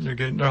tight. that. they're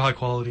good. They're high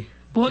quality.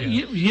 Well,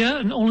 Yeah. yeah,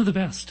 and only the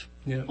best.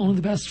 Yeah. Only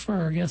the best for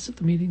our guests at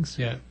the meetings.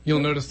 Yeah. You'll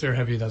notice they're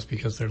heavy. That's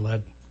because they're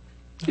lead.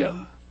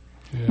 Yeah.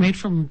 Yeah. Made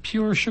from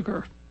pure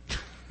sugar.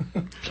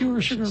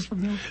 Pure sugar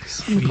from milk.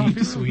 and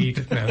coffee.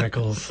 Sweet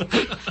manacles.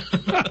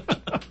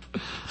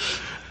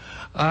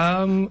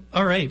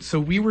 All right. So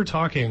we were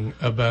talking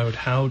about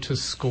how to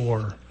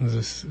score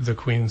the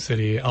Queen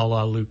City a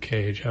la Luke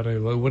Cage.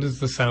 What is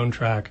the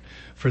soundtrack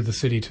for the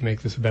city to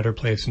make this a better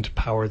place and to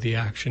power the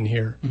action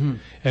here? Mm-hmm.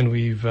 And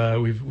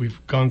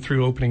we've gone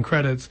through opening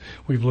credits.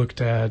 We've looked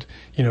at,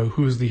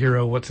 who's the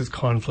hero, what's his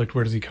conflict,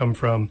 where does he come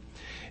from?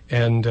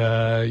 And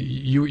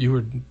you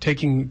were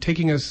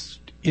taking us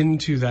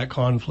into that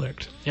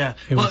conflict. Yeah.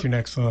 With your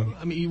next song.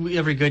 I mean,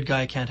 every good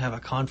guy can't have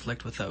a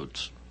conflict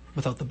without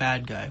the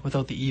bad guy,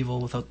 without the evil,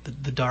 without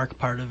the dark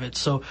part of it.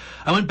 So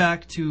I went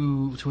back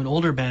to an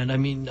older band. I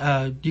mean,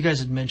 you guys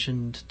had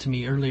mentioned to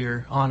me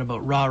earlier on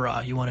about rah-rah.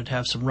 You wanted to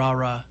have some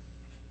rah-rah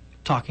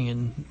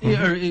talking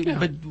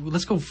but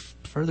let's go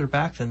further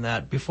back than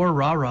that. Before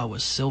rah-rah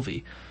was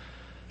Sylvie.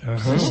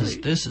 Uh-huh.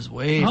 This is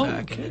way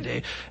back in the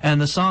day. And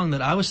the song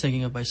that I was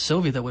thinking of by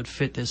Sylvie that would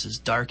fit this is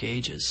Dark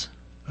Ages.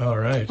 All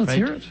right. Let's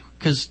hear it.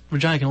 Because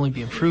Regina can only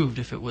be improved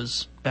if it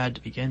was bad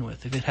to begin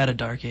with, if it had a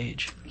dark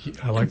age.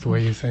 I like the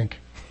way you think.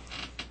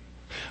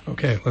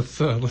 Okay, let's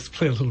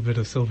play a little bit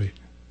of Sylvie.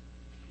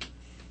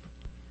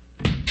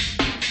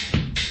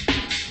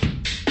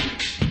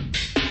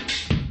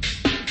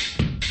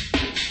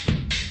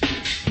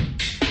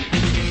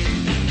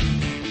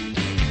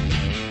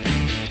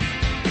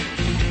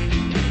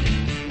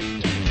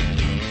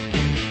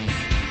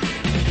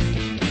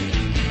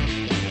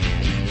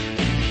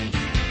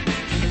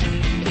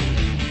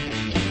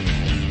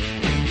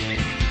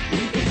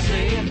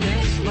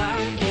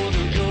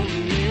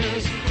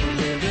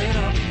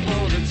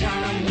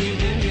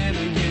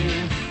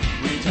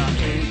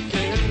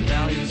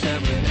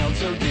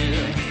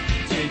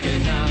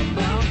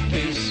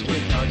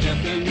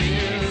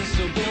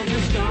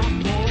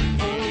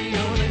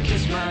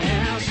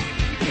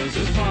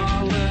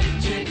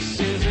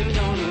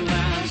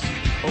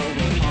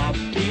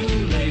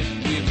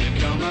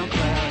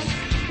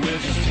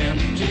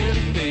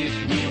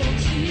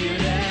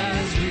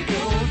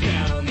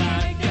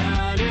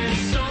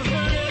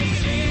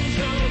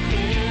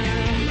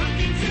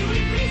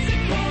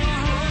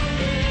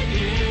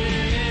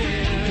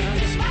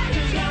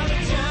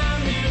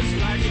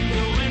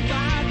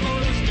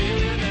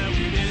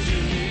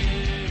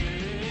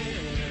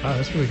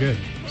 That's really good.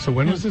 So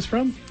when was this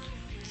from?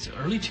 It's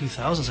early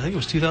 2000s. I think it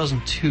was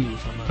 2002,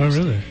 if I'm not Oh,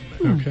 mistaken.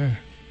 really? Okay.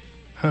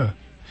 Huh.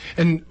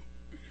 And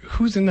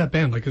who's in that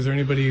band? Like, is there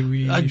anybody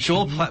we...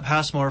 Joel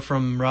Passmore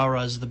from Rah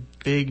Rah is the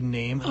big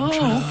name. I'm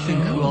trying to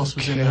think who else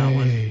was in that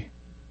one. Okay.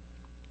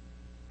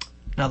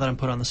 Now that I'm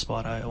put on the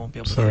spot, I won't be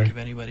able to Sorry. think of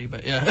anybody,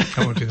 but yeah.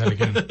 I won't do that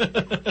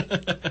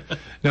again.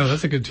 No,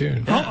 that's a good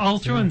tune. I'll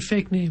throw in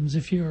fake names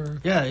if you're...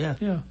 Yeah.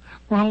 Yeah.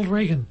 Ronald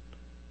Reagan.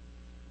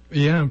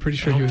 Yeah, I'm pretty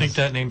I sure he don't was... think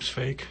that name's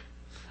fake.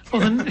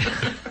 Well, then...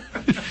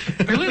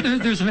 Really?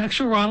 There's an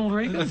actual Ronald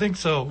Reagan? I think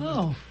so.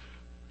 Oh.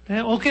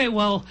 Yeah, okay,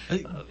 well,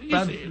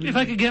 if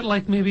I could get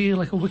maybe a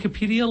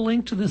Wikipedia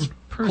link to this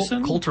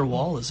person. Coulter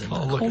Wall is in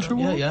that. Coulter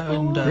Wall? Yeah.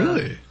 And,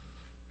 Really?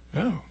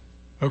 Oh.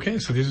 Okay,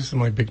 so these are some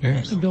big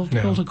names. Built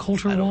a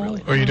Coulter I don't Wall.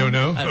 really Or you don't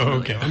know? I don't Oh, really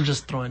okay. know. I'm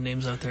just throwing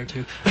names out there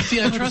too. See,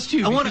 I trust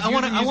you. I want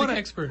to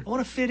expert. I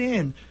want to fit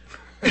in.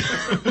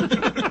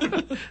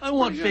 I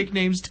want fake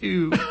names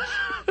too.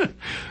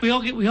 We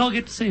all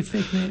get to say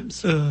fake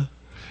names.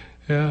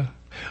 Yeah.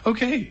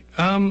 Okay.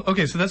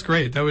 Okay. So that's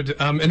great. That would.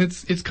 And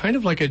it's kind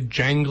of like a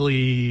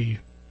jangly,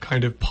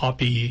 kind of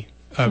poppy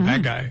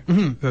bad guy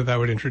that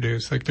would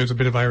introduce. Like there's a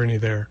bit of irony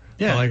there.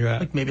 Yeah, I like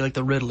that. Maybe like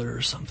the Riddler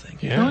or something.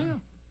 Yeah.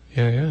 Oh,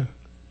 Yeah.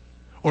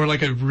 Or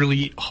like a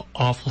really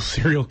awful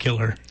serial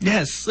killer.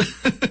 Yes.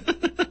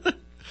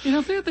 You know,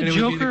 if they had the And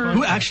it would be the Joker...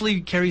 Who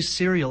actually carries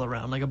cereal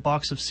around, like a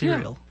box of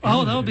cereal. Yeah.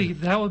 Oh,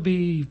 that would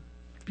be.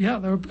 Yeah,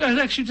 I was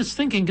actually just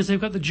thinking because they've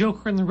got the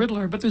Joker and the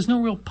Riddler, but there's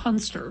no real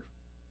punster.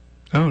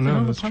 Oh They don't no,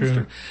 have a that's punster.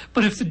 true.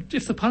 But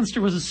if the punster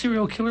was a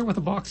serial killer with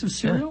a box of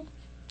cereal,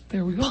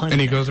 there we go. Pun- And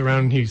he goes around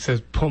and he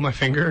says, "Pull my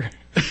finger,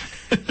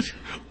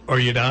 or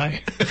you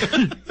die,"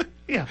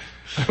 Yeah,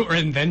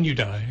 and then you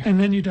die. and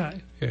then you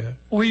die, Yeah.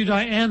 or you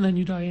die and then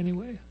you die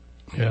anyway.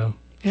 Yeah.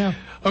 Yeah.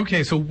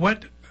 Okay, so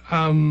what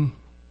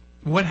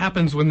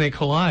happens when they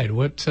collide?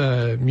 What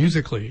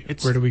musically?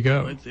 Where do we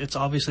go? It's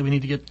obviously we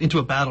need to get into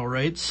a battle,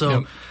 right?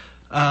 So,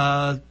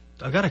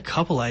 got a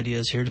couple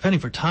ideas here, depending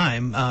for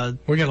time.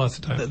 We got lots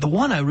of time. The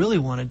one I really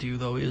want to do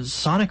though is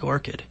Sonic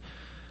Orchid.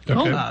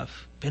 Okay.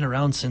 Been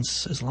around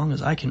since as long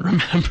as I can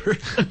remember.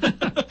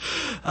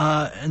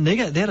 And they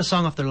had a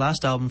song off their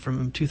last album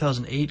from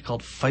 2008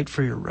 called "Fight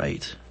for Your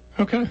Right,"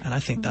 Okay. and I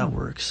think that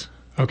works.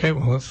 Okay,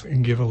 well, let's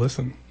give a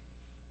listen.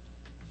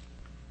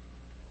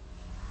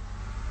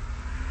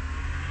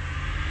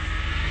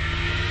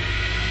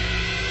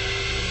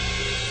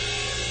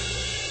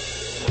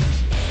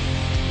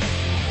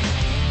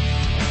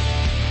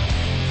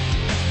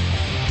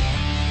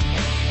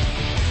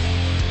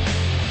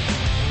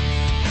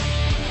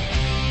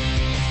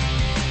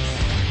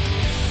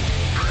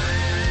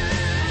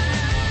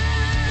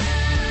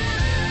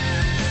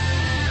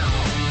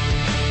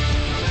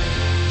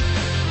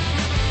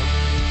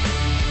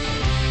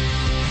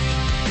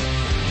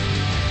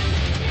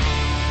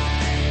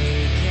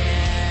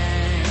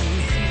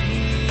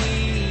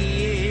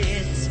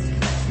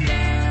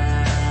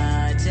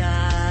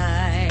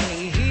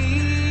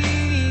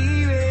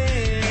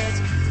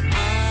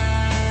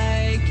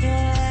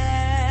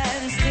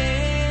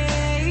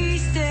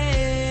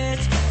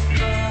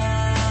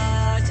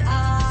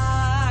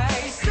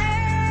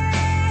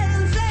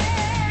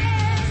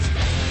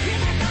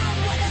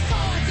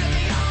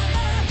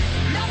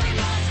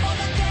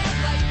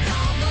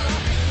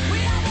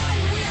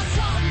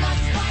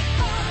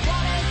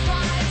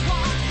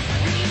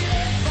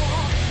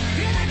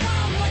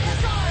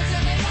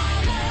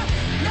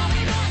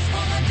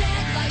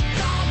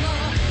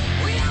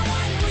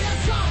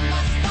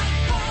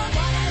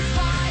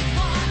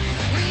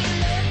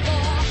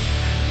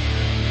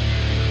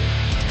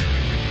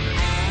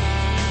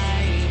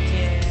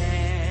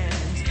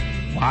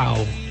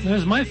 Wow.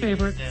 There's my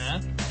favorite.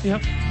 Yeah.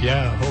 Yep.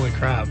 Yeah, holy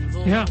crap.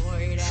 Yeah.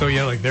 So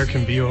yeah, like There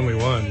Can Be Only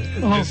One.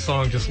 Oh. This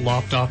song just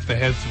lopped off the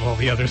heads of all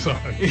the other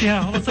songs.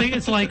 Yeah.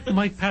 It's like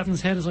Mike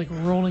Patton's head is like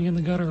rolling in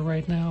the gutter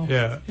right now.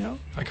 Yeah. Yeah.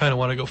 I kind of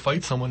want to go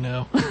fight someone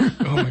now. Oh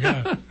my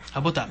god. How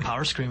about that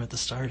power scream at the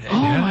start? Hey? Oh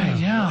my,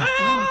 yeah.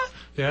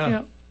 Yeah.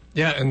 Yeah.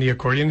 Yeah, and the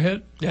accordion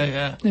hit.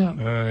 Yeah. Yeah.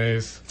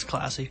 Nice. It's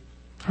classy.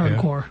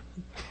 Hardcore.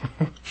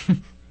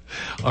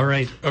 All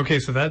right. Okay,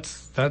 so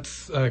that's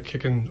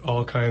kicking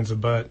all kinds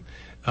of butt.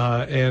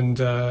 And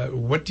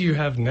what do you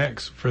have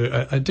next for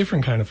a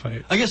different kind of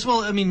fight? I guess.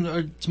 Well, I mean,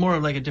 it's more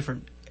like a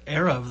different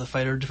era of the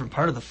fight, or a different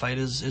part of the fight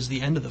is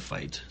the end of the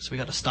fight. So we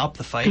got to stop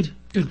the fight,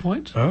 Good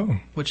point. Oh.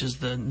 which is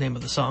the name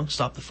of the song.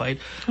 Stop the fight.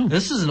 Oh.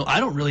 I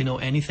don't really know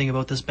anything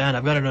about this band.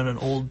 I've got it on an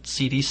old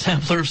CD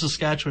sampler of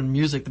Saskatchewan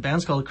music. The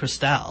band's called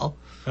Crystal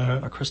Uh-huh.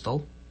 or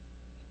Crystal.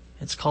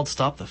 It's called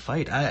Stop the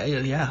Fight.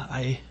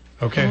 I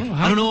Okay.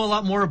 Well, don't know a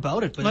lot more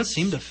about it, but it Let's-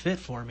 seemed to fit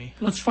for me.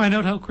 Let's find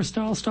out how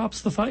Cristal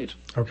stops the fight.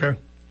 Okay.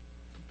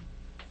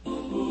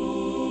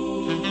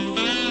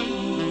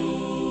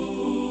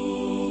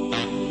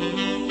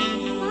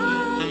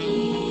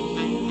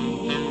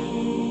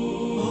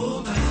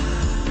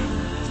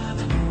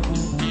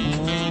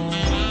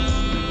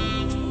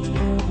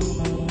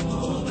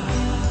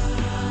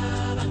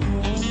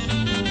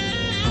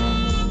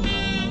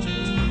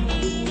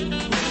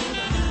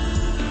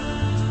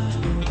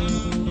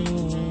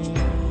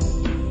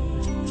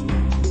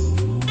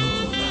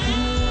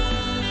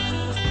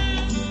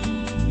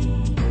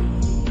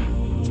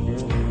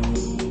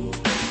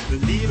 The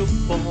little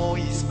boy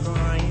is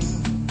crying,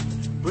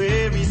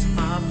 where is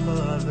my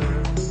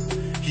father?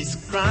 He's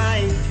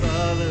crying,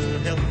 Father,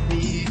 help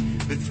me,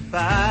 but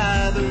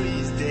Father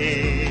is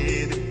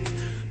dead.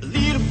 The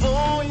little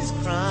boy is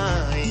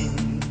crying,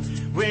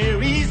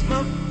 where is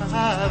my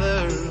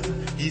father?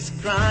 He's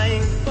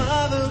crying,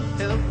 Father,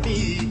 help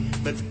me,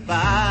 but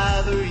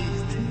Father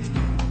is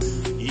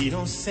dead.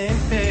 Innocent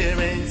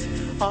parents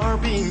are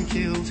being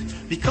killed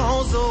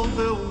because of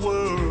the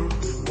war.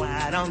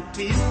 Why don't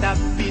we stop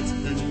it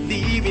and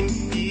live in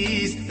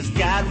peace as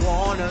God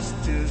wants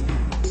us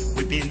to?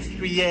 We've been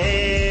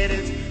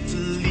created to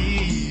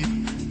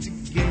live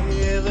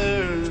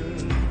together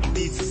in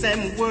this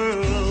same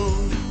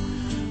world,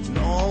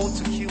 not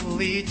to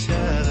kill each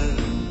other.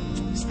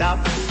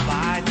 Stop the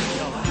fight,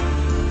 y'all.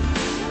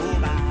 Oh,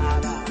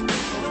 Baba.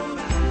 Oh,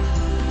 Baba.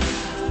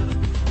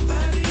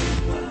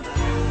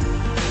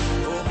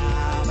 Oh,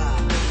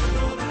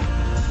 Baba.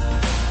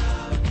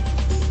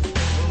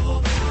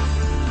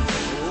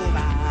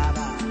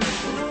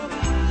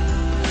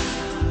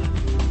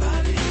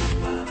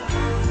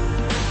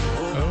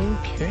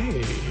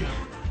 Okay.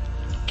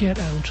 Get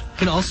out.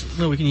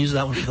 We can use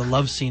that one for the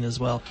love scene as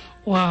well.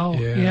 Wow.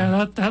 Yeah.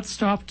 Yeah, that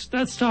stopped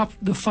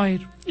the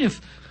fight.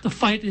 If the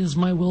fight is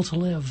my will to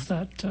live,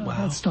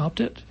 that stopped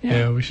it.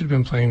 Yeah, we should have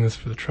been playing this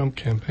for the Trump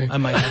campaign. I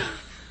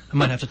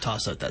might have to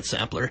toss out that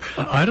sampler.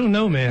 I don't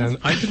know, man.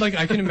 I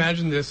can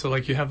imagine this. So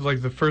like you have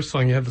like the first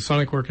song, you have the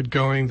Sonic Orchid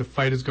going, the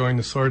fight is going,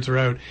 the swords are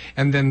out,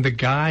 and then the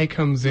guy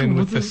comes in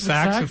with the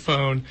sax?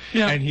 saxophone,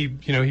 Yeah. and he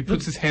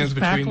puts his hands his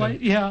between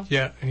backlight, them.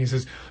 yeah. And he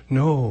says,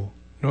 no,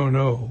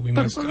 we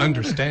must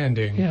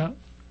understanding. Yeah.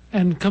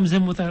 And comes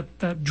in with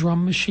that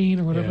drum machine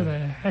or whatever Yeah.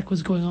 the heck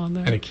was going on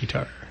there. And a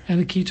guitar. And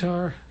a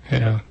guitar.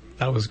 Yeah,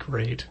 that was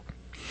great.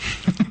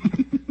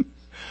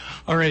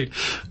 All right.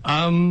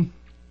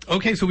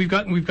 Okay, so we've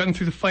gotten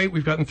through the fight.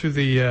 We've gotten through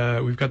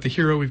we've got the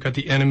hero. We've got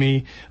the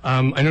enemy.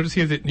 I noticed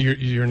here that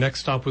your next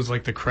stop was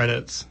like the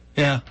credits.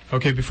 Yeah.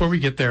 Okay, before we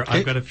get there,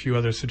 I've got a few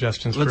other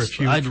suggestions for a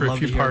few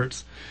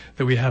parts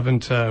that we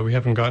haven't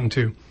gotten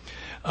to.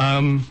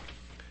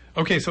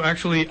 Okay, so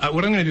actually,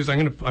 what I'm going to do is I'm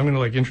going to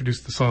like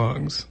introduce the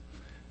songs,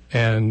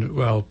 and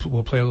well,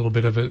 we'll play a little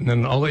bit of it, and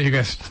then I'll let you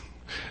guys.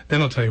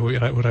 Then I'll tell you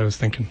what I was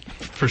thinking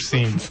for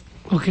scenes.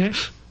 Okay.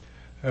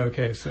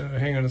 Okay, so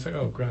hang on a second.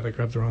 Oh, God, I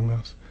grabbed the wrong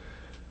mouse.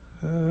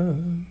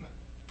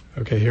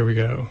 Okay, here we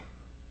go.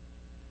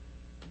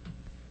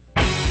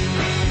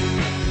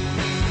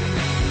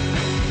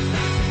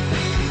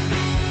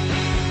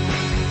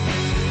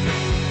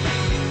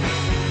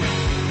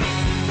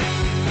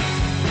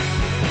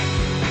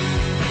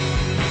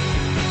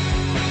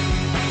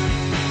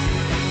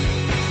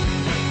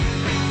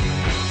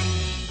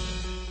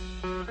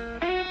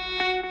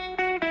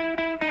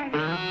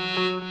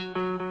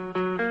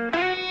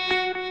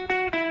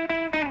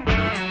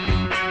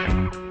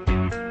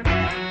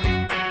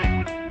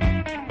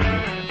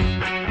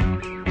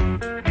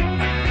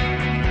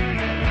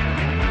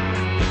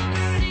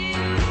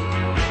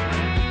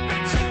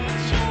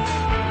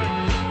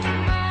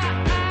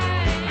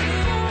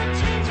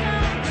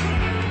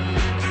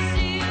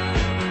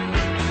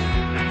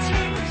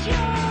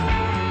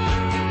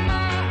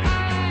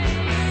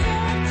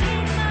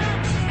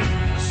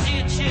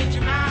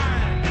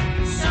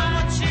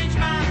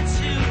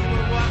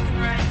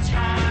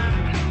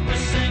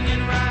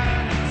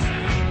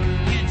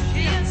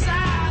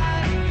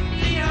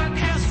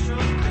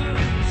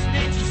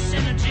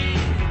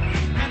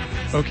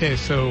 Okay,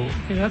 so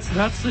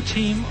that's the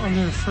team on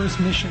their first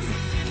mission.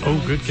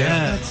 Oh, good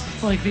guess.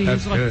 That's like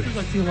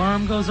the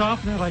alarm goes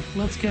off, and they're like,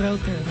 "Let's get out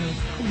there." And they're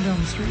going down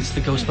the street. It's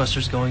the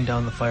Ghostbusters going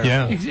down the fire.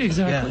 Yeah,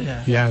 exactly.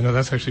 Yeah, no,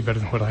 that's actually better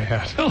than what I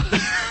had.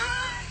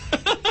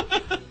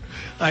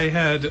 I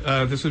had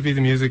this would be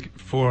the music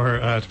for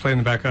to play in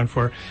the background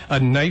for a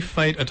knife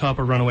fight atop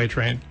a runaway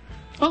train.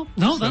 Oh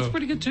no, that's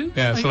pretty good too.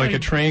 Yeah, so a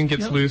train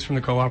gets loose from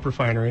the co-op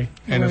refinery,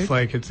 and it's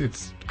like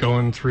it's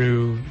going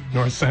through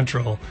North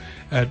Central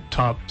at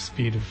top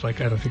speed of I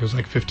don't think it was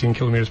 15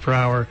 kilometers per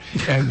hour,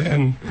 and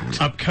then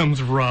up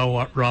comes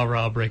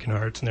rah breaking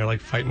hearts, and they're like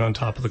fighting on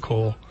top of the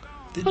coal.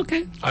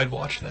 Okay, I'd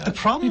watch that. The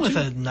problem with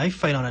a knife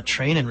fight on a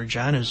train in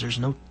Regina is there's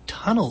no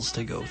tunnels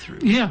to go through.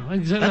 Yeah,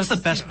 exactly. That's the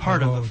best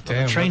part of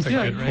a train fight,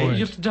 right? Yeah,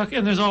 you have to duck,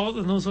 and there's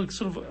those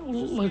sort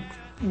of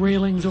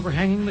railings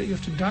overhanging that you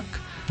have to duck.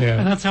 Yeah.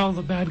 And that's how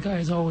the bad guy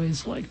is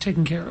always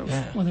taken care of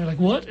when they're like,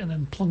 what? And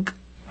then plunk.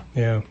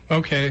 Yeah.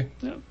 Okay.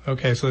 Yeah.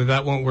 Okay, so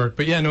that won't work.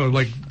 But yeah, no,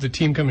 the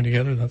team coming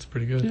together, that's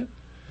pretty good. Yeah.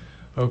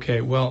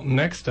 Okay, well,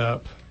 next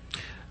up.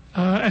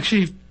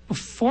 Actually,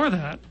 before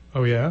that.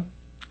 Oh, yeah?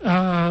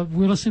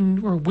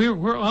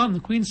 We're on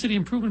the Queen City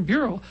Improvement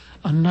Bureau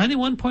on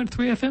 91.3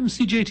 FM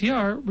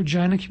CJTR,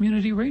 Regina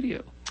Community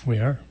Radio. We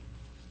are.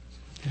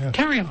 Yeah.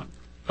 Carry on.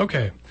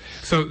 Okay,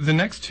 so the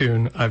next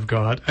tune I've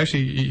got,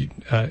 actually,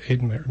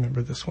 Aiden might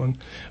remember this one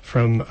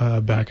from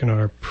back in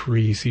our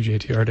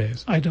pre-CJTR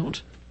days. I don't.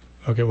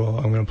 Okay, well,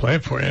 I'm going to play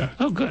it for you.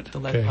 Oh, good. The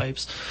lead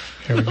pipes.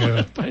 Here we go.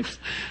 Lead pipes.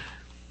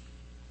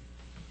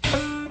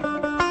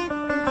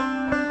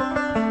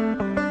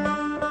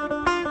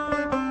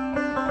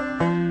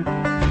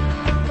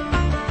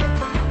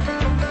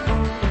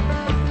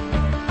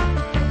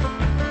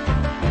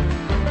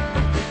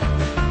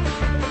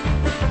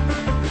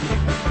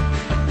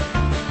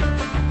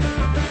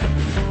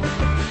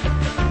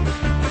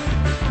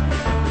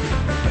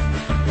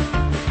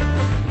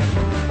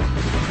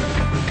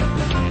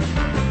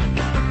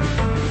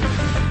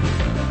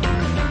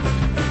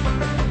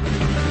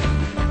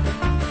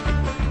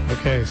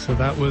 So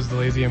that was the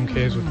Lazy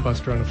MKs with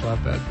Buster on a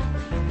Flatbed.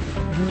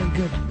 Very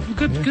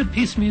good. Good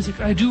piece of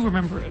music. I do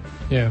remember it.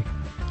 Yeah.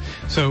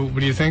 So what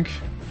do you think?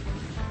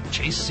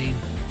 Chase scene.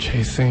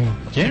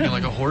 Yeah. Maybe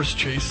like a horse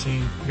chase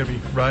scene. You gotta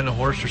be riding a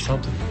horse or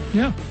something.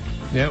 Yeah.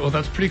 Yeah, well,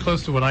 that's pretty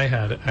close to what I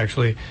had,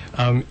 actually.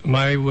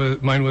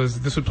 Mine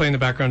was, this would play in the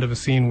background of a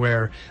scene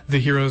where the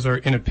heroes are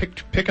in a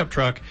pickup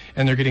truck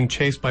and they're getting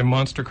chased by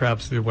monster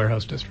crabs through the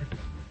warehouse district.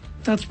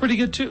 That's pretty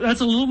good, too. That's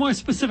a little more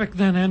specific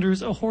than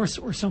Andrew's a horse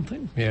or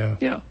something. Yeah.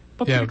 Yeah,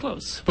 but pretty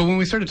close. But when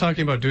we started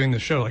talking about doing the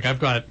show, I've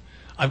got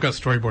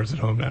storyboards at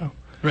home now.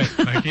 Right.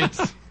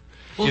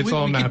 It's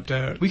all mapped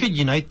out. We could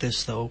unite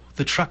this, though.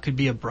 The truck could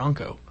be a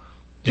Bronco.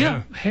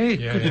 Yeah. Hey,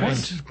 good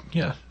point.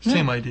 Yeah,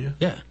 same idea.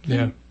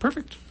 Yeah.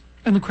 Perfect.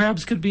 And the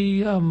crabs could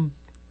be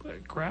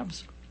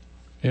crabs.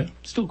 Yeah.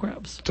 Still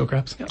crabs.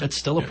 Yeah. That's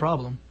still a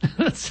problem.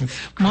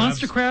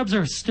 Monster crabs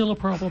are still a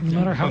problem, no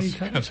matter how you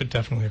cut it. Crabs are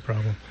definitely a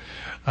problem.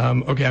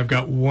 Okay, I've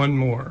got one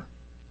more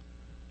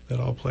that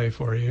I'll play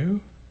for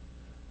you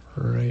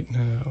right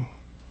now.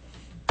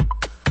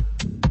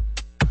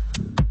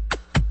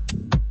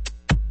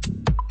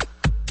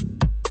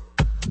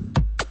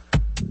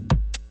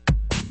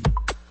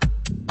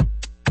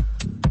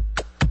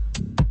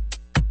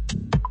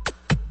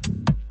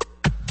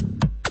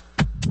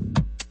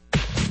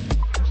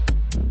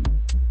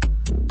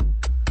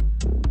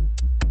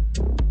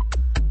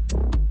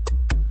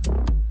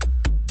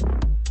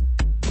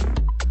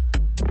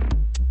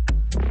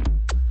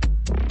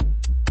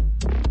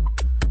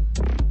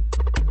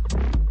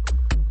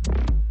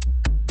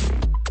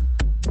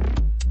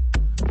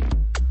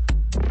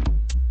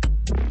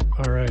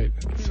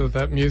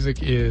 that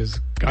music is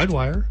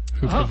Guidewire,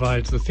 who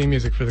provides the theme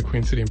music for the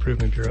Queen City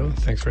Improvement Bureau.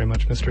 Thanks very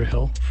much, Mr.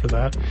 Hill, for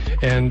that.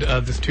 And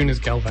this tune is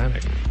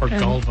Galvanic, or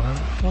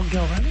Galvanic. Well,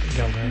 Galvanic.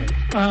 Galvanic.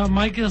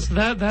 My guess,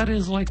 that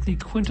is like the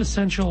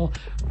quintessential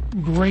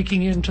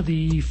breaking into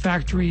the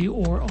factory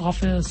or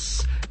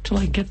office to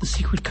like get the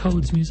secret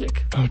codes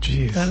music. Oh,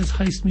 jeez. That is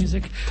heist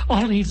music.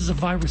 All it needs is a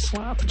virus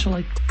slap to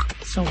like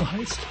sell the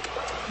heist.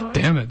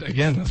 Damn it.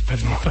 Again, that's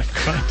better than what I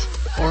got.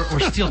 Or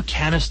steal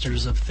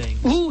canisters of things.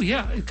 Oh,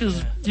 yeah,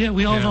 because,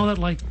 we all know that,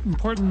 like,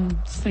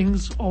 important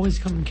things always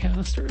come in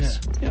canisters.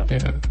 Yeah.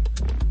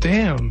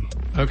 Damn.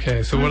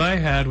 Okay, so what I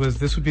had was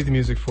this would be the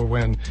music for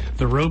when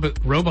the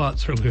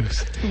robots are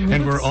loose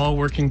and we're all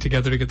working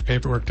together to get the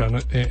paperwork done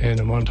in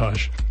a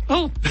montage.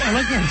 Oh, I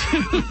like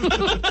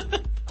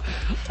that.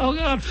 Oh,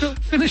 God,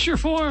 finish your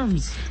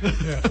forms.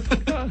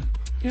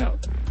 Yeah.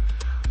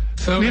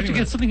 So we have to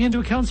get something into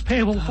accounts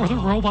payable before the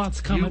robots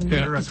come in.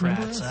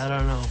 Bureaucrats, I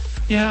don't know.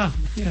 Yeah.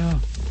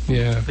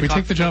 We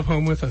take the job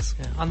home with us.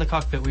 Yeah. On the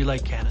cockpit, we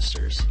like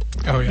canisters.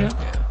 Oh, yeah.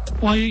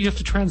 Well, you have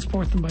to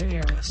transport them by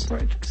air. Yes.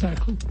 Right,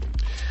 exactly.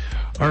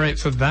 All right,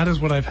 so that is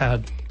what I've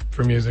had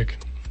for music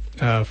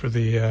for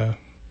the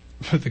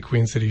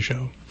Queen City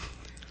show.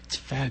 It's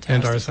fantastic.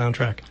 And our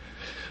soundtrack.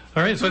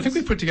 All right, so I think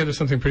we put together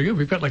something pretty good.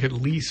 We've got like at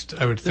least,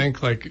 I would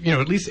think, like,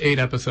 at least 8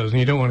 episodes, and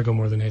you don't want to go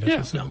more than 8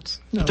 episodes.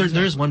 No,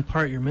 there's one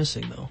part you're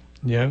missing, though.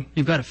 Yeah?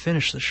 You've got to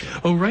finish the show.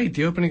 Oh, right,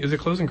 the opening, the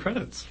closing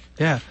credits.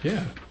 Yeah.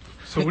 Yeah.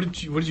 So what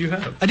did you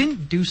have? I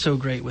didn't do so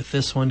great with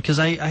this one, because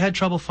I had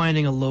trouble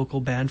finding a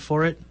local band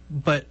for it,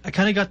 but I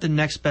kind of got the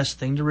next best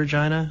thing to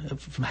Regina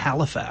from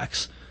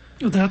Halifax.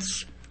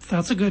 That's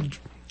a good...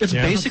 It's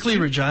basically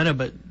Regina,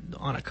 but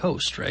on a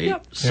coast, right?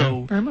 Yep.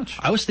 So very much.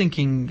 I was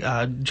thinking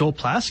Joel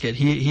Plaskett.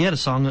 He had a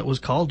song that was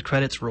called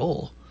 "Credits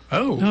Roll."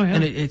 Oh, yeah.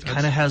 And it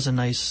kind of has a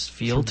nice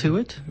feel to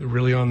it.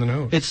 Really on the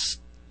nose.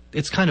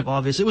 It's kind of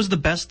obvious. It was the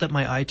best that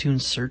my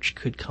iTunes search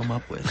could come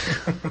up with.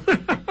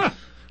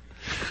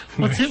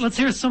 Let's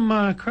hear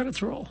some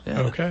credits roll.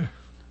 Yeah. Okay.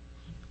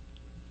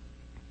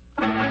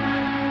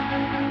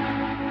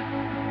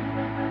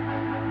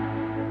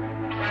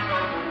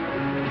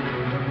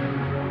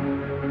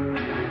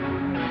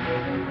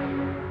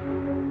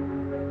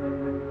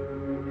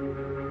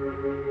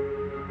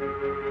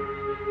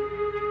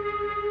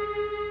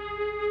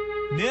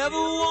 Never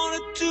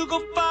wanted to go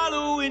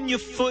following your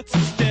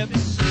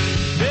footsteps.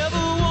 Never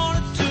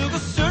wanted to go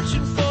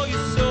searching for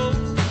your soul.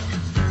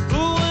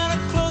 But when I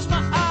close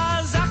my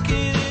eyes, I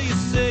can hear you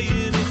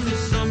saying, if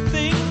there's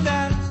something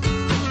that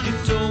you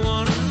don't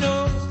want to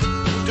know,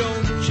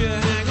 don't you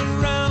hang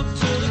around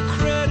till the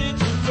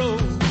credits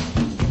roll.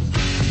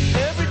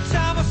 Every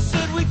time I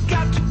said we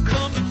got to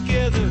come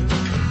together,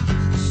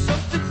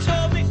 something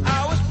told me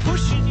I was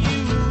pushing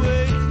you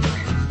away.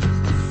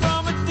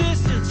 From a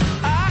distance,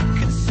 I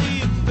can see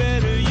you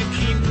better. You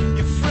keep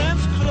your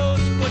friends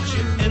close, but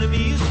your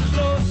enemies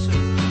closer.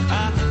 I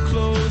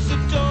close the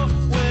door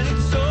when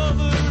it's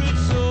over,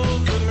 it's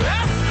over.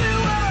 Ask me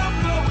where I'm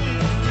going,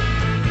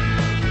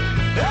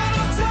 and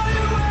I'll tell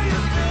you where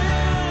you've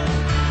been.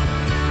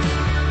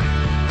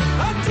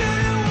 I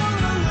didn't want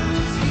to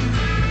lose you,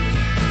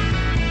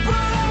 but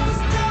I was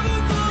never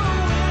gonna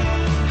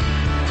win.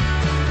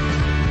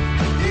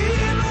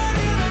 Even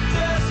in the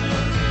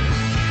desert,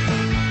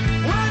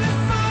 when it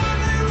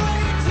finally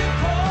rains and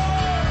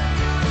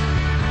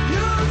pours,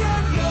 you'll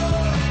get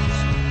yours,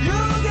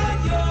 you'll get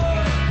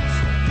yours,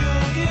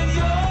 you'll get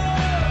yours.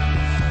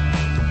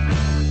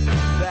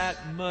 That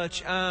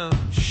much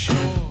I'm sure.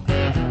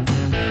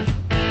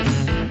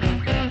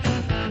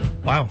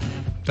 Wow.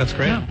 That's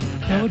great. Yeah,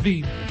 that would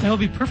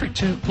be perfect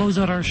to close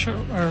out our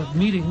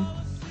meeting.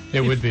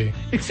 It would be.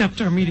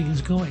 Except our meeting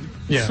is going.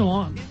 Yeah. So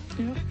on.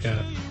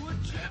 Yeah.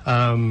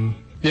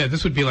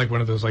 This would be like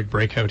one of those like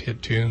breakout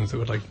hit tunes that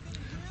would like,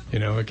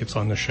 it gets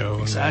on the show.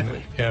 And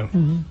Exactly.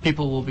 then,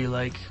 People will be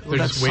like, They're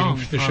just waiting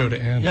for the show to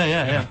end.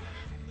 Yeah.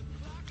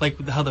 Like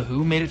how The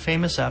Who made it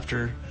famous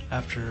after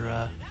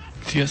CSI.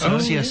 Oh,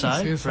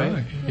 CSI, CSI.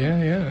 right?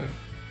 Yeah.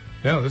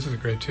 No, this is a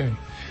great tune.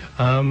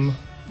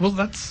 Well,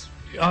 that's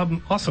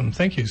awesome.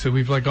 Thank you. So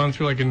we've like gone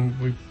through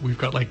and we've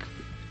got like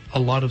a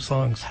lot of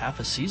songs. half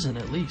a season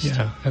at least.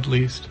 Yeah, at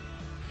least.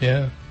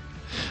 Yeah.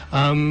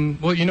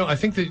 Well, I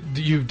think that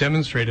you've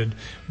demonstrated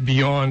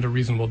beyond a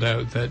reasonable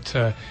doubt that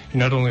you're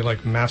not only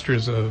like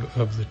masters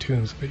of the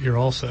tunes, but you're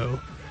also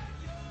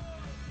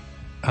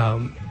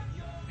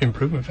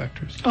improvement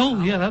vectors.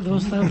 Oh, yeah,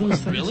 those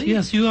things. Really?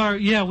 Yes, you are.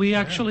 Yeah, we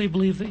actually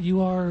believe that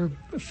you are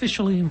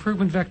officially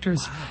improvement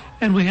vectors,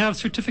 and we have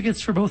certificates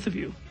for both of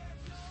you.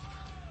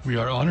 We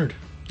are honored.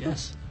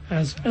 Yes.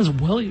 As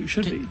well, you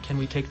should be. Can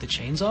we take the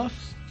chains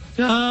off?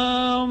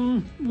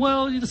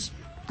 Well, you just,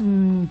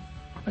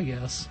 I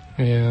guess.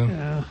 Yeah.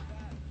 Yeah.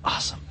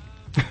 Awesome.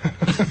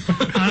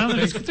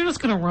 They're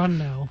just going to run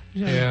now.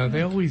 Yeah,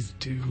 they always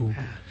do.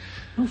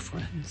 No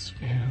friends.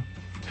 Yeah.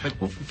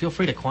 But feel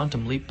free to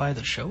quantum leap by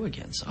the show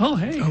again. So. Oh,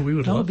 hey. Oh, we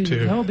would love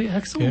to. That would be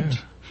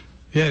excellent.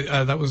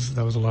 Yeah, that was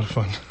a lot of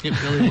fun.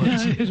 It really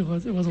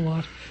was. It was a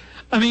lot.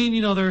 I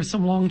mean, there are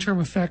some long-term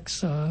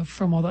effects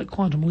from all that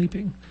quantum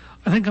leaping.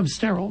 I think I'm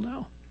sterile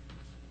now.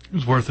 It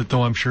was worth it,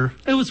 though, I'm sure.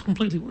 It was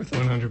completely worth it.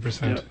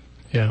 100%.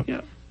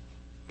 Yeah.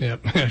 Yeah.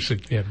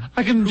 Actually, yeah.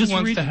 I can Who just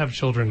wants to have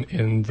children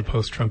in the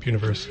post-Trump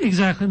universe?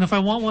 Exactly. And if I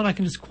want one, I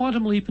can just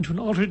quantum leap into an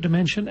alternate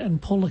dimension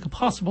and pull like a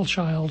possible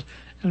child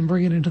and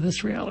bring it into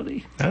this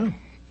reality. Oh.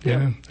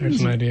 Yeah, there's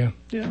Easy. an idea.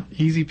 Yeah.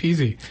 Easy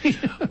peasy.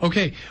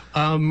 Okay,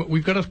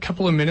 we've got a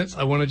couple of minutes.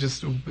 I want to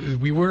just,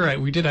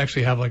 we did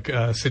actually have like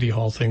a City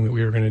Hall thing that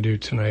we were going to do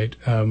tonight,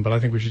 but I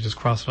think we should just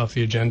cross it off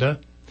the agenda.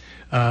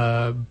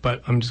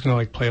 But I'm just going to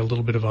like play a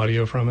little bit of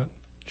audio from it.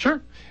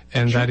 Sure.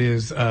 And that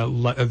is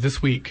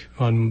this week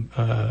on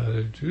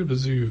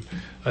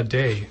a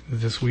day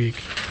this week,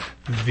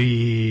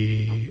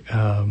 the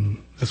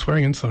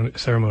swearing-in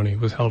ceremony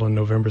was held on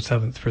November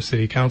 7th for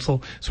City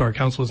Council. So our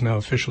council is now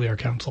officially our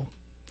council.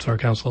 So our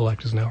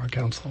council-elect is now our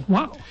council.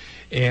 Wow.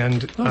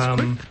 And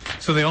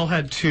so they all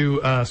had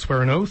to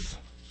swear an oath,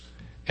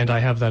 and I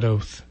have that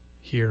oath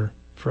here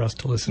for us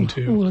to listen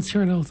to. Oh, let's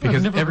hear an oath.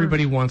 Because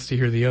everybody wants to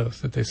hear the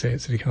oath that they say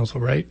at City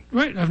Council, right?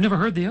 Right. I've never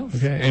heard the oath.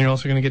 Okay. And you're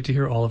also going to get to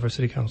hear all of our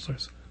city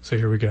councilors. So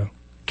here we go.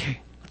 Okay.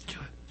 Let's do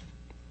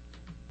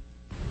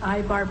it.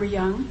 I, Barbara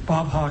Young.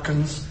 Bob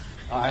Hawkins.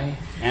 I,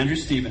 Andrew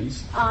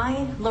Stevens.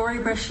 I, Lori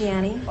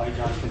Bresciani. I,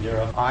 John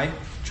Condera. I,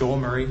 Joel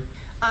Murray.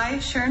 I,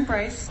 Sharon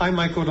Bryce. I,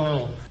 Mike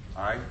O'Donnell.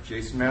 I,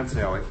 Jason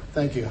Mancelli.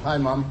 Thank you. Hi,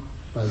 Mom,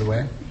 by the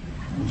way.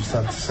 I just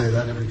have to say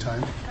that every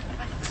time.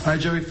 I,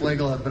 Jerry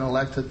Flegel, have been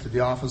elected to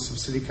the office of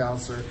City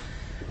Councilor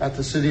at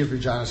the City of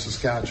Regina,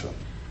 Saskatchewan.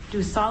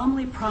 Do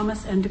solemnly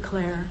promise and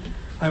declare.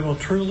 I will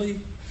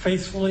truly,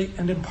 faithfully,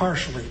 and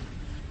impartially,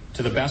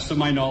 to the best of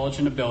my knowledge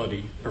and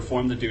ability,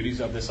 perform the duties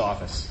of this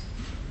office.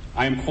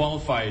 I am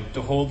qualified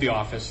to hold the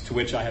office to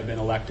which I have been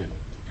elected.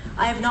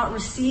 I have not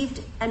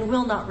received and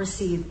will not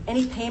receive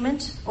any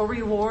payment or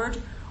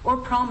reward or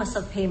promise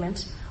of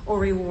payment or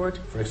reward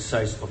for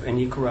exercise of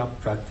any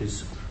corrupt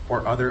practice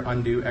or other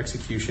undue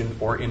execution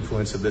or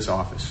influence of this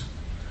office.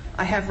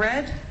 I have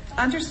read,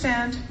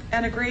 understand,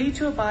 and agree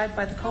to abide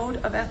by the Code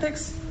of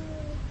Ethics,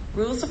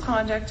 rules of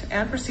conduct,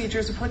 and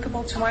procedures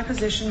applicable to my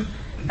position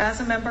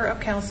as a member of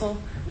council,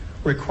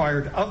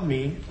 required of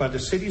me by the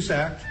Cities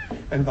Act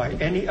and by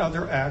any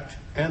other act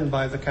and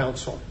by the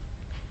council.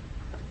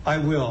 I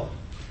will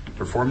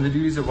perform the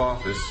duties of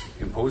office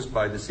imposed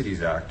by the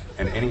Cities Act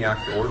and any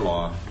act or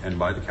law and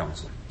by the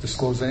council.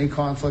 Disclose any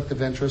conflict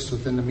of interest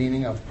within the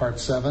meaning of Part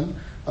 7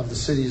 of the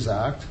Cities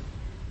Act.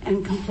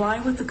 And comply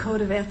with the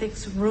Code of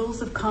Ethics,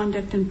 rules of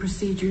conduct, and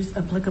procedures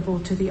applicable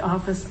to the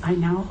office I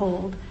now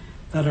hold.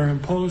 That are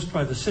imposed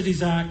by the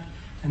Cities Act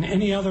and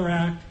any other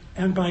act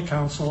and by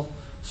council,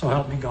 so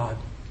help me God.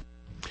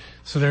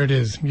 So there it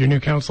is, your new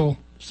council.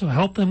 So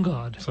help them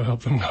God. So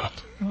help them God.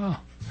 Wow.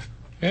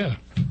 Yeah.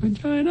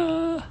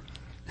 Regina.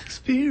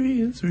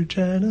 Experience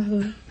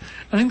Regina.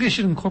 I think they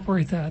should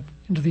incorporate that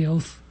into the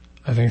oath.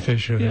 I think they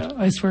should. Yeah,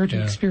 I swear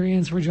to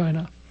experience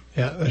Regina.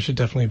 Yeah, that should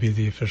definitely be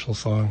the official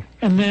song.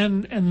 And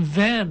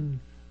then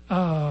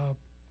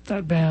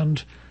that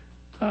band,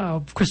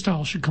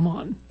 Cristal, should come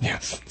on.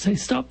 Yes. Say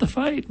stop the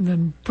fight, and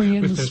then bring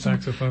in with their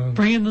saxophone.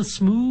 Bring in the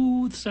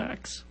smooth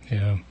sax.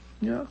 Yeah.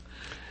 Yeah.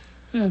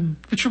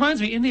 Which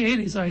reminds me, in the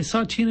 80s, I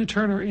saw Tina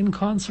Turner in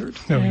concert.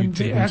 No, and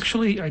you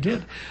didn't. I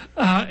did.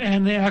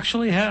 And they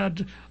actually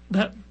had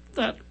that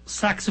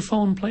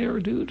saxophone player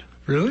dude.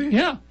 Really?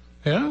 Yeah.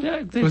 Yeah?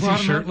 Yeah. Was he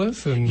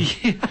shirtless and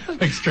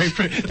like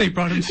they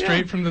brought him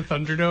straight from the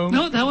Thunderdome?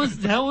 No,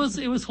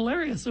 it was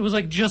hilarious. It was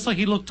like just like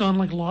he looked on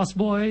like Lost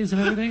Boys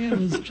and everything. It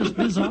was just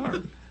bizarre.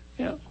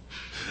 Yeah.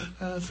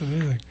 That's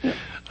amazing. Yeah.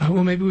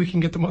 Well, maybe we can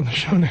get them on the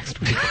show next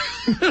week.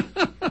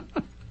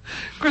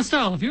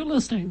 Cristal, if you're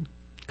listening,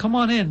 come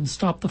on in and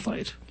stop the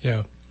fight.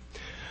 Yeah.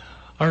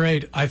 All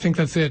right. I think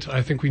that's it.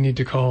 I think we need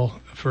to call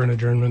for an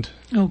adjournment.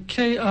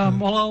 Okay.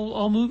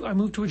 Well, I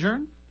move to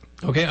adjourn.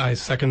 Okay. I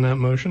second that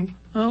motion.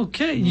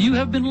 Okay. You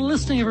have been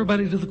listening,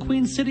 everybody, to the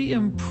Queen City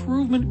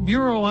Improvement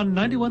Bureau on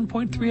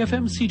 91.3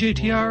 FM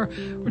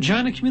CJTR,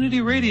 Regina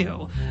Community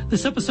Radio.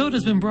 This episode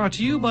has been brought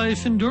to you by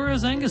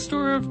Findura's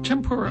Angostura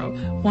Tempura.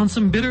 Want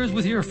some bitters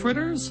with your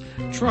fritters?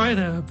 Try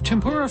the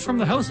tempura from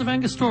the House of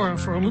Angostura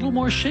for a little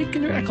more shake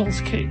in your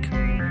Eccles cake.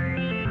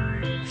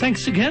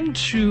 Thanks again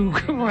to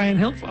Ryan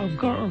Hill of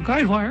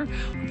Guidewire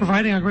for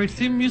providing our great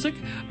theme music.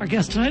 Our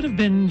guests tonight have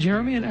been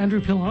Jeremy and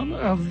Andrew Pilon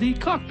of The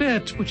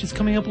Cockpit, which is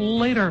coming up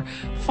later.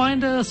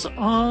 Find us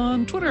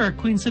on Twitter at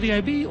Queen City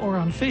IB or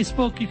on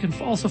Facebook. You can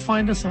also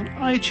find us on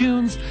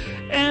iTunes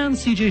and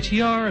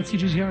CJTR at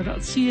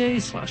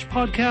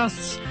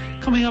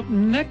cjtr.ca/podcasts. Coming up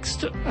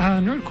next,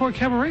 Nerdcore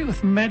Cabaret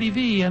with Maddie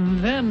V and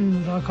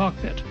then The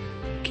Cockpit.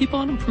 Keep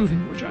on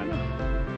improving, Regina.